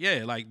character.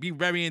 Yeah, like be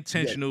very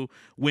You got, intentional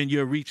when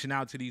you're reaching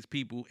out to these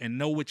people and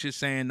know what you're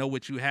saying, know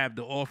what you have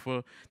to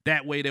offer.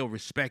 That way they'll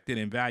respect it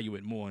and value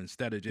it more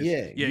instead of just,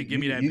 yeah, yeah, you give you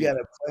me that you beat. got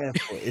to plan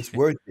for it. It's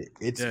worth it.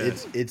 It's Yeah.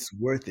 it's it's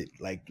worth it.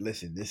 Like,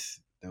 listen,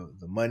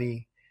 the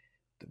money,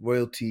 the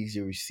royalties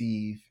you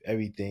receive,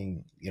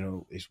 everything,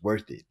 it's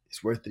worth it.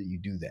 It's worth it. You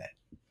do that.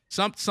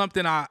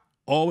 Something I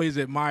always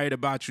admired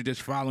about you,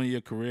 just following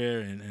your career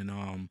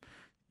and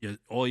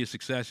all your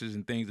successes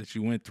and things that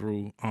you went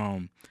through.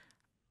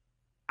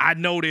 I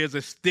know there's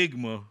a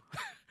stigma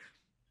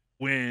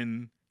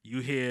when you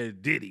hear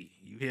Diddy,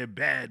 you hear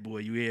Bad Boy,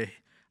 you hear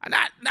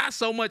not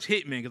so much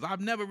Hitman, because I've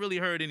never really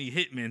heard any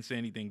Hitmen say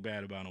anything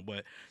bad about him.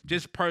 But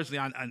just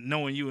personally,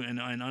 knowing you and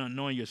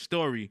knowing your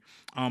story,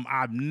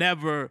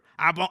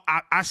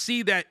 I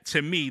see that,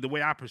 to me, the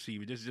way I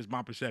perceive it. This is just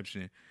my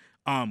perception.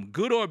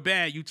 Good or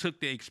bad, you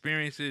took the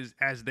experiences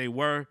as they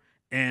were,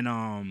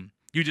 and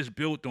you just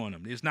built on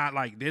them. It's not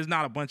like there's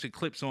not a bunch of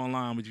clips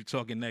online with you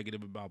talking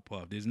negative about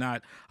Puff. There's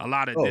not a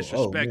lot of Oh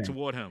disrespect man.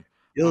 toward him.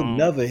 You'll Um,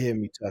 never hear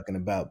me talking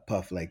about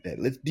Puff like that.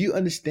 Do you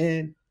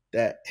understand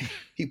that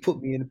he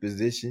put me in a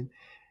position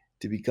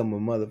to become a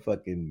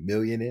motherfucking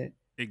millionaire?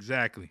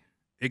 exactly,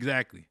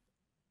 exactly,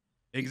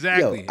 Yo,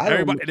 exactly. I don't.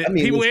 Everybody, I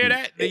mean, people hear listen,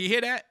 that. Do you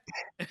hear that?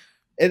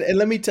 and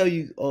let me tell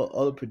you,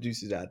 all the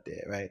producers out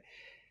there, right?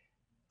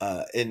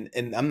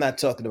 And I'm not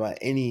talking about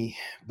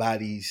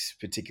anybody's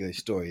particular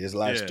story. There's a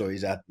lot of Yeah.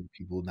 stories out there,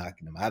 people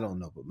knocking them. I don't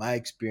know, but my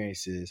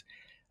experience is,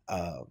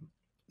 um,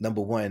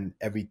 number one,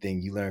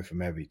 everything you learn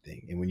from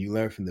everything, and when you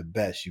learn from the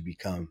best, you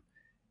become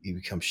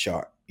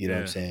sharp. You know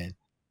what I'm Yeah. saying?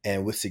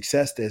 And with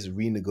success, there's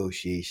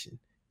renegotiation.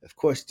 Of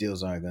course,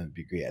 deals aren't going to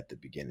be great at the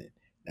beginning.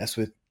 That's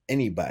with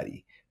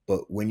anybody.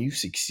 But when you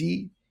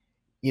succeed,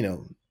 you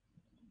know,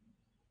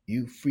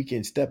 you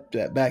freaking step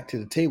that back to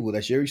the table.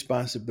 That's your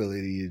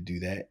responsibility to do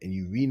that, and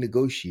you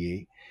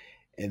renegotiate.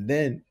 And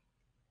then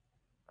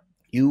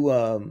you,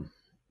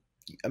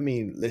 I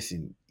mean,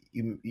 listen,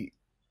 you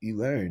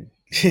learn,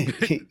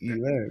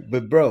 you learn.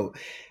 But bro,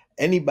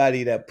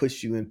 anybody that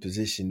puts you in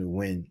position to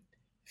win,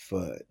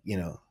 for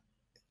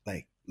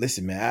like,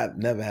 listen, man, I've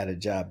never had a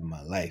job in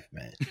my life,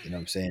 man. You know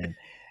what I'm saying?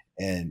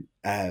 And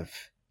I have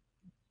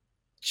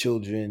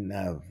children,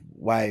 I have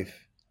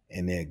wife,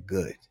 and they're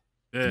good.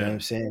 You know what Yeah. I'm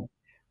saying?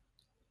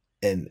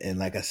 And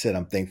like I said,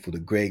 I'm thankful to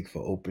Greg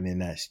for opening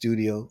that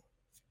studio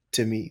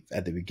to me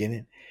at the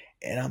beginning.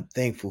 And I'm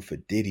thankful for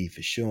Diddy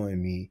for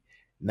showing me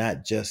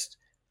not just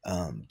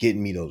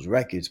getting me those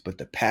records, but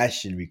the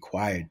passion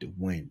required to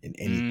win in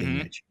anything Mm-hmm.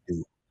 that you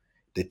do.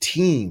 The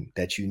team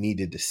that you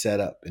needed to set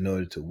up in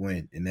order to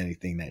win in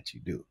anything that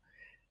you do.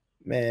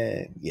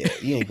 Man, yeah,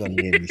 you ain't gonna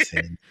hear me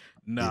saying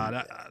Nah, Diddy,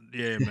 that,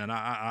 yeah, man.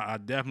 I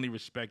definitely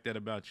respect that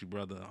about you,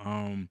 brother.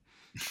 man.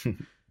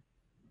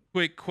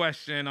 Quick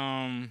question.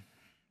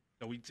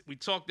 So we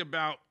talked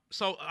about,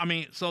 so I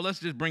mean, so let's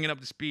just bring it up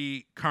to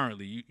speed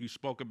currently. You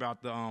spoke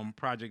about the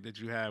project that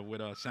you have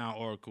with Sound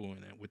Oracle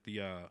and with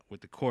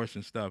the course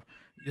and stuff.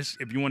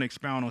 Just if you want to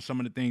expound on some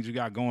of the things you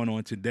got going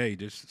on today,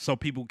 just so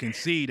people can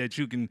see that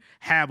you can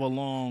have a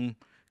long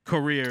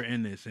career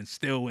in this and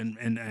still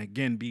and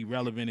again be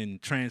relevant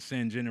and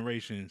transcend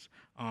generations.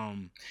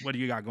 What do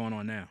you got going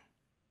on now?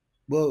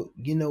 Well,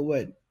 you know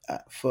what?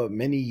 For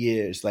many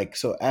years, like,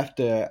 so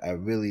after I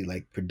really,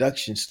 like,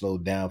 production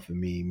slowed down for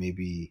me,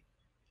 maybe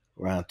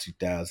around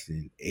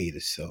 2008 or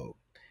so,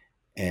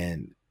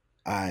 and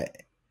I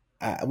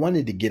I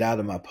wanted to get out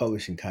of my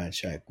publishing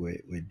contract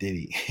with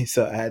Diddy.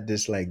 So I had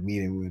this, like,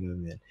 meeting with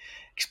him and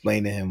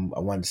explained to him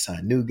I wanted to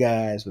sign new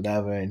guys,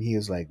 whatever. And he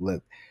was like,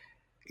 look,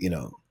 you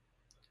know,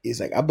 he's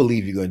like, I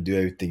believe you're going to do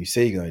everything you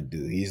say you're going to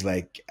do. He's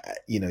like,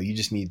 you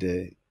just need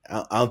to,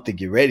 I don't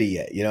think you're ready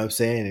yet. You know what I'm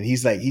saying? And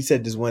he's like, he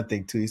said this one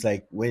thing too. He's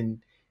like,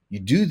 when you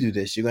do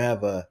this, you're going to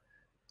have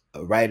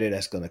a writer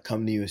that's going to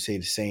come to you and say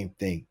the same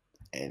thing.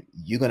 And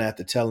you're going to have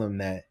to tell him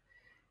that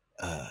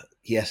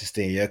he has to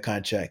stay in your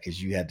contract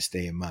because you had to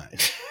stay in mine.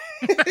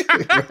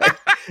 Right?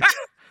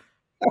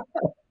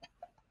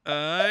 All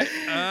right,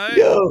 all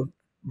right. Yo,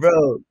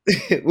 bro,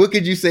 what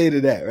could you say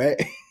to that,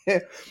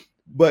 right?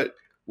 But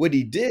what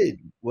he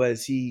did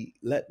was he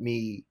let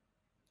me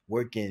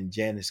work in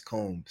Janice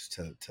Combs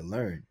to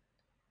learn.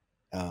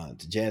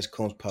 To Janice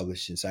Combs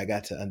Publishing. So I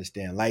got to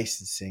understand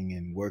licensing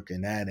and work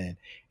in that end.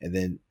 And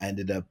then I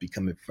ended up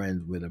becoming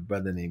friends with a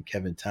brother named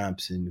Kevin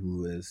Thompson,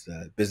 who was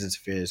a business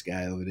affairs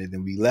guy over there.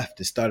 Then we left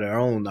and started our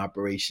own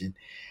operation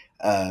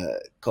uh,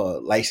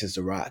 called License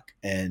to Rock.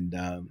 And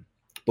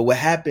but what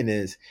happened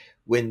is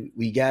when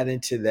we got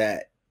into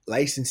that,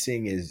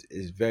 licensing is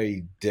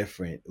very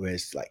different. Where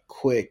it's like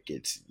quick.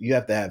 It's you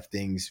have to have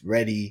things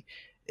ready.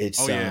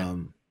 Oh It's yeah,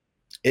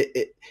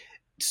 it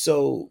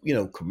so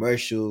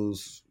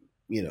commercials,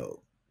 you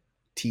know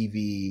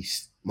TV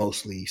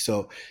mostly.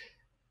 So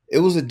it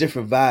was a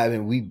different vibe,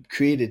 and we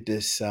created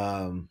this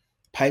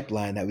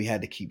pipeline that we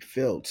had to keep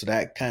filled. So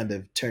that kind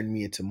of turned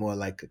me into more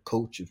like a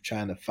coach of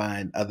trying to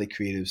find other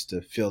creatives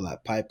to fill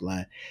that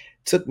pipeline.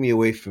 Took me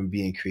away from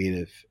being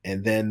creative,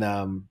 and then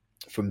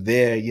from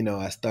there,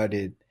 I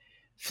started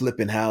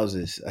flipping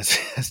houses. I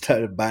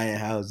started buying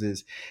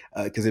houses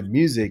because in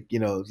music, a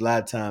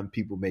lot of time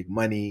people make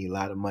money, a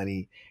lot of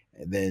money,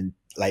 and then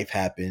life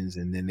happens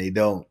and then they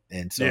don't.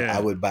 And so I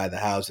yeah, would buy the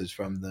houses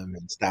from them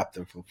and stop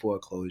them from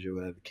foreclosure,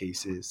 whatever the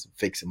case is,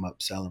 fix them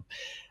up, sell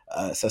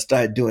them. So I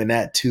started doing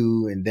that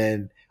too. And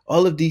then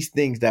all of these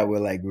things that were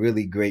like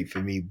really great for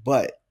me,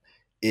 but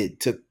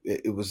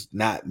it was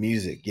not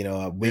music.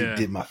 I went, yeah.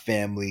 did my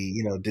family,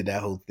 did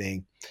that whole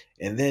thing.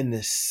 And then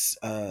this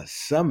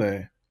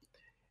summer,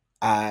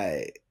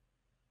 I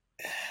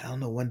I don't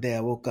know, one day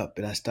I woke up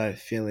and I started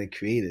feeling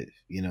creative,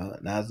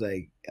 and I was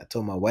like, I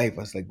told my wife,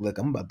 I was like, look,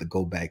 I'm about to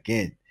go back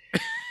in.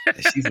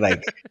 And she's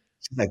like,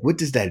 what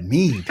does that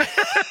mean?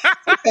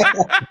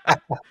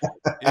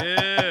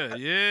 Yeah,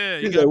 yeah.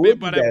 You She's like, got what bit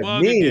by does that that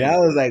bug mean? I again.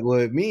 was like, well,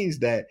 it means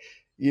that,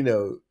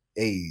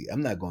 hey,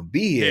 I'm not gonna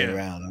be here Yeah.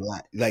 around a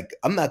lot. Like,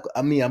 I'm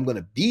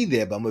gonna be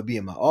there, but I'm gonna be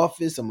in my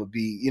office. I'm gonna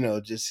be,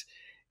 just,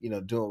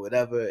 doing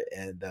whatever.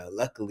 And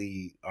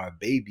luckily our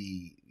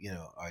baby,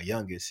 our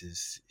youngest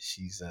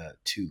she's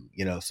 2,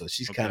 so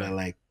she's kind of Okay.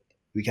 like,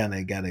 we kind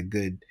of got a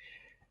good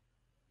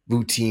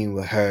routine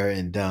with her.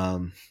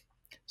 And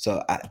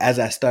so as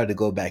I started to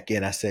go back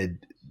in, I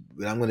said,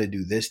 what I'm going to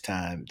do this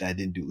time that I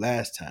didn't do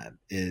last time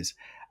is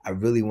I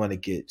really want to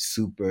get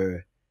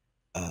super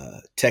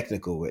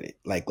technical with it.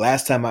 Like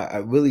last time, I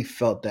really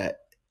felt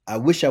that I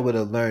wish I would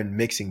have learned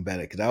mixing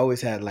better because I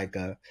always had like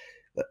a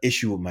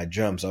issue with my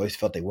drums. I always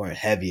felt they weren't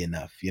heavy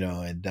enough,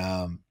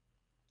 and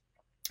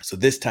so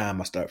this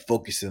time I started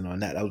focusing on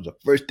that. That was the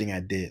first thing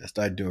I did. I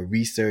started doing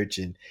research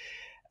and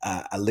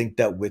I linked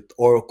up with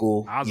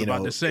Oracle, I was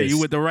about to say you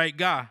because with the right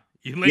guy.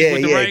 You link yeah,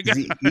 with the yeah, right guy.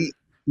 because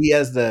he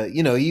has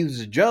he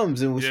uses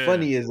drums. And what's Yeah.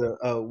 funny is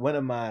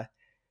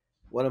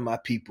one of my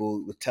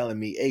people was telling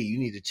me, "Hey, you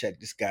need to check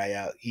this guy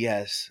out. He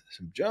has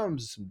some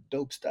drums, some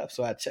dope stuff."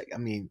 So I checked. I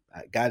mean,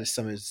 I got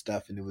some of his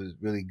stuff, and it was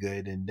really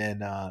good. And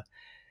then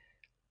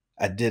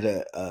I did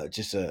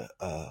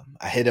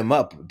I hit him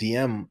up,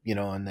 DM,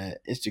 on the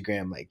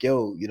Instagram, like,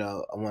 "Yo,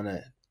 I want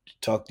to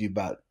talk to you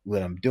about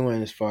what I'm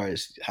doing as far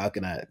as how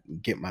can I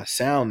get my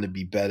sound to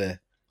be better."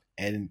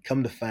 And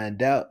come to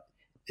find out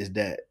is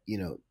that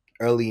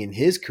early in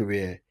his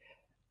career,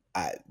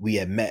 we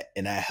had met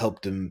and I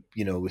helped him,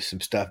 with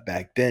some stuff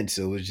back then.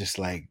 So it was just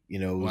like, it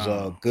was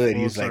all Wow. good.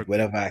 He Full was like, circle.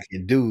 whatever I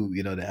can do,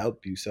 to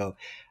help you. So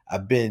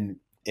I've been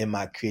in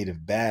my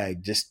creative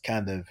bag, just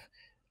kind of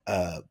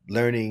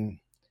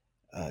learning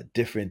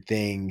different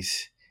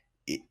things,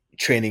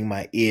 training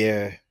my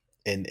ear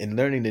and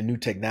learning the new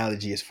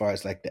technology as far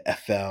as like the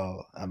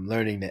FL. I'm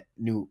learning the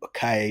new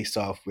Akai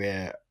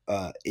software.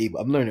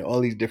 I'm learning all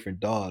these different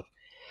dogs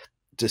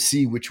to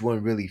see which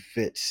one really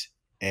fits.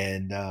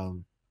 And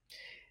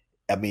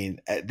I mean,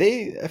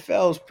 they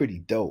FL's pretty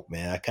dope,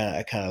 man. I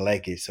kind of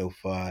like it so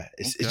far.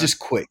 It's Okay. just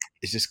quick.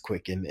 It's just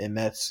quick, and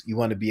that's you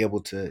want to be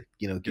able to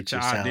Get get your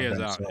your sound ideas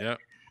done. out. So Yep.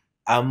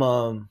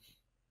 I'm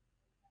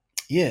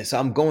yeah, so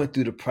I'm going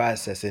through the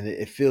process, and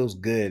it feels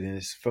good, and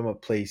it's from a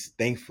place,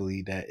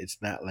 thankfully, that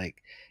it's not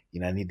like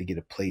I need to get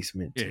a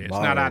placement Yeah. It's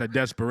not out tomorrow. of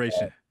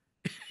desperation.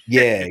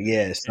 Yeah,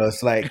 yeah. So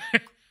it's like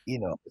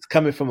it's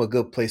coming from a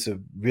good place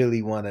of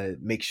really want to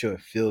make sure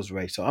it feels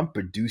right. So I'm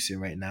producing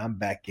right now. I'm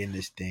back in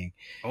this thing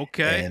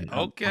Okay. and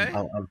Okay.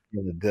 I'm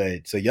feeling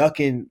good. So y'all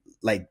can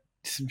like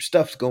some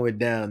stuff's going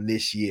down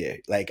this year.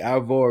 Like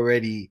I've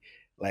already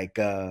like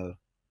got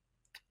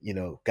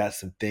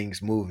some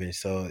things moving.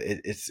 So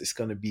it's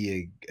gonna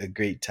be a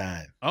great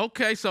time.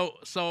 Okay. So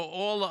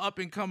all the up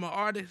and coming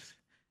artists,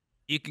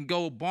 you can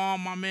go bomb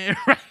my man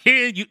right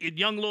here.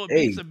 Younglord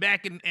beats Hey, are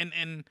back in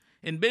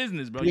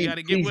business, bro. You please got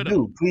to get please with him.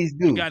 do, please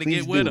You do, got to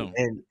get please with do.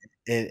 him.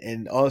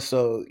 And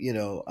also,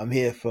 I'm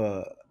here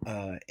for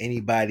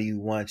anybody who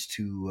wants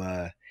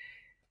to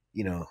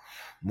you know,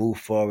 move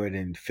forward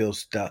and feel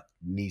stuck,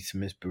 need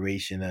some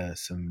inspiration,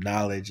 some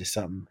knowledge or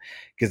something.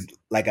 Because,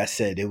 like I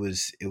said, it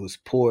was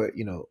poured.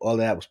 All of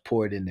that was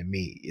poured into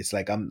me. It's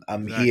like I'm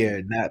Exactly.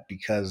 here not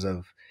because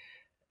of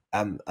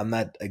I'm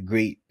not a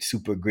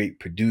super great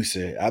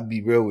producer. I'll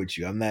be real with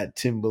you. I'm not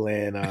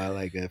Timbaland or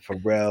like a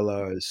Pharrell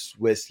or a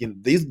Swiss.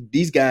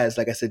 These guys,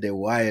 like I said, they're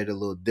wired a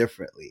little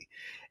differently.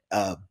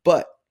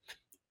 But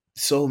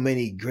so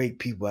many great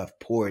people have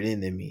poured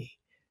into me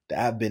that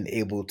I've been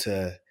able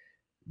to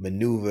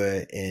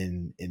maneuver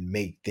and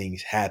make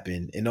things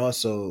happen, and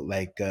also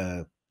like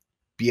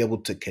be able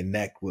to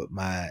connect with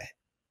my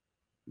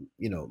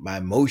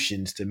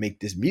emotions to make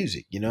this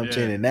music, what I'm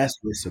saying? Yeah. And that's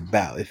what it's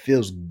about. It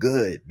feels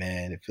good,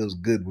 man. It feels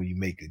good when you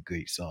make a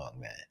great song,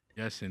 man.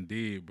 Yes,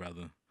 indeed,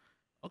 brother.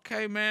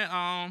 Okay,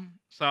 man.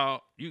 So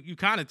you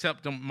kind of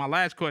tapped on my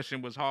last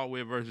question was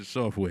hardware versus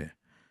software.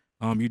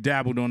 You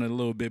dabbled on it a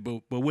little bit,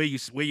 but where you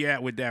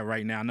at with that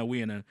right now? I know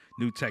we in a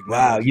new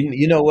Wow, technology.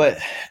 you know what?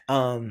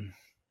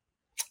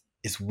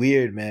 It's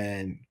weird,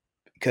 man,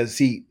 because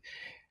see,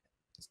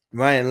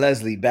 Ryan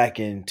Leslie back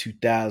in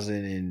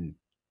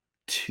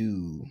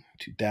 2002,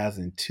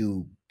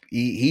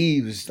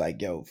 he was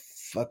like, yo,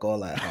 fuck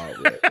all that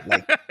hardware.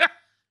 Like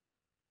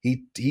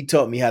he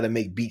taught me how to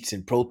make beats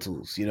in Pro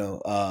Tools,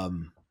 so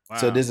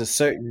Wow. there's a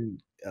certain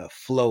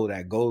flow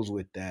that goes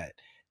with that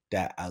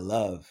I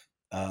love.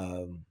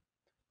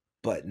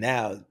 But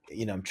now,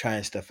 I'm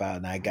trying stuff out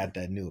and I got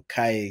that new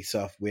Kai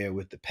software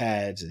with the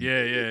pads and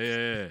Yeah, yeah, it's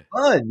yeah,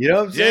 fun, you know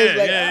what I'm saying? It's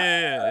yeah, like yeah,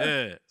 yeah,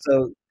 yeah, yeah.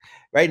 so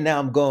right now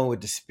I'm going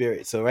with the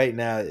spirit. So right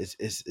now it's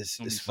Gonna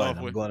be it's fun.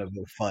 I'm software. going to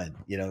have fun,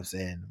 you know what I'm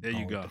saying? I'm There you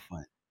going with go. the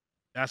fun.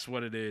 That's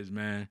what it is,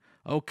 man.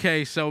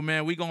 Okay, so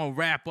man, we gonna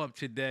wrap up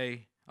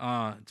today's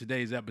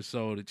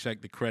episode to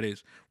check the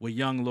credits with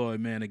Young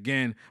Lloyd, man.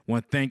 Again,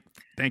 want to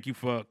thank you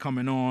for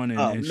coming on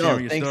Oh, and no,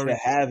 sharing your thanks for story.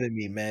 having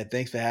me, man.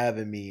 Thanks for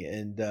having me.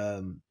 And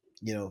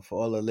for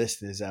all the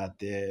listeners out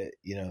there,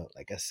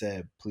 like I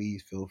said,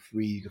 please feel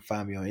free. You can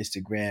find me on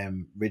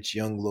Instagram, Rich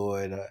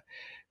Younglord,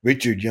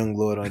 Richard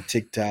Younglord on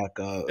TikTok.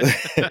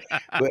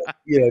 But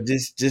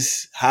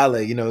just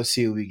holler,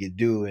 see what we could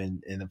do.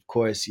 And of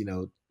course,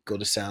 go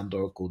to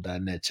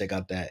soundoracle.net, check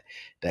out that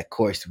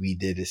course we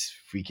did. It's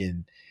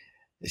freaking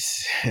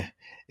it's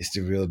it's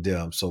the real deal.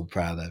 I'm so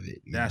proud of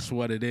it. That's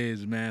what it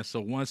is, man.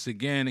 So once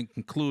again, and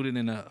concluded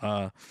in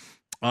a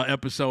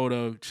episode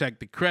of Check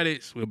the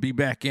Credits. We'll be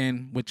back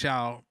in with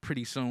y'all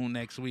pretty soon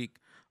next week.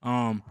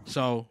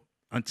 So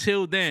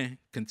until then,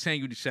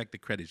 continue to check the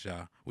credits,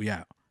 y'all. We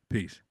out.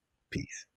 Peace. Peace.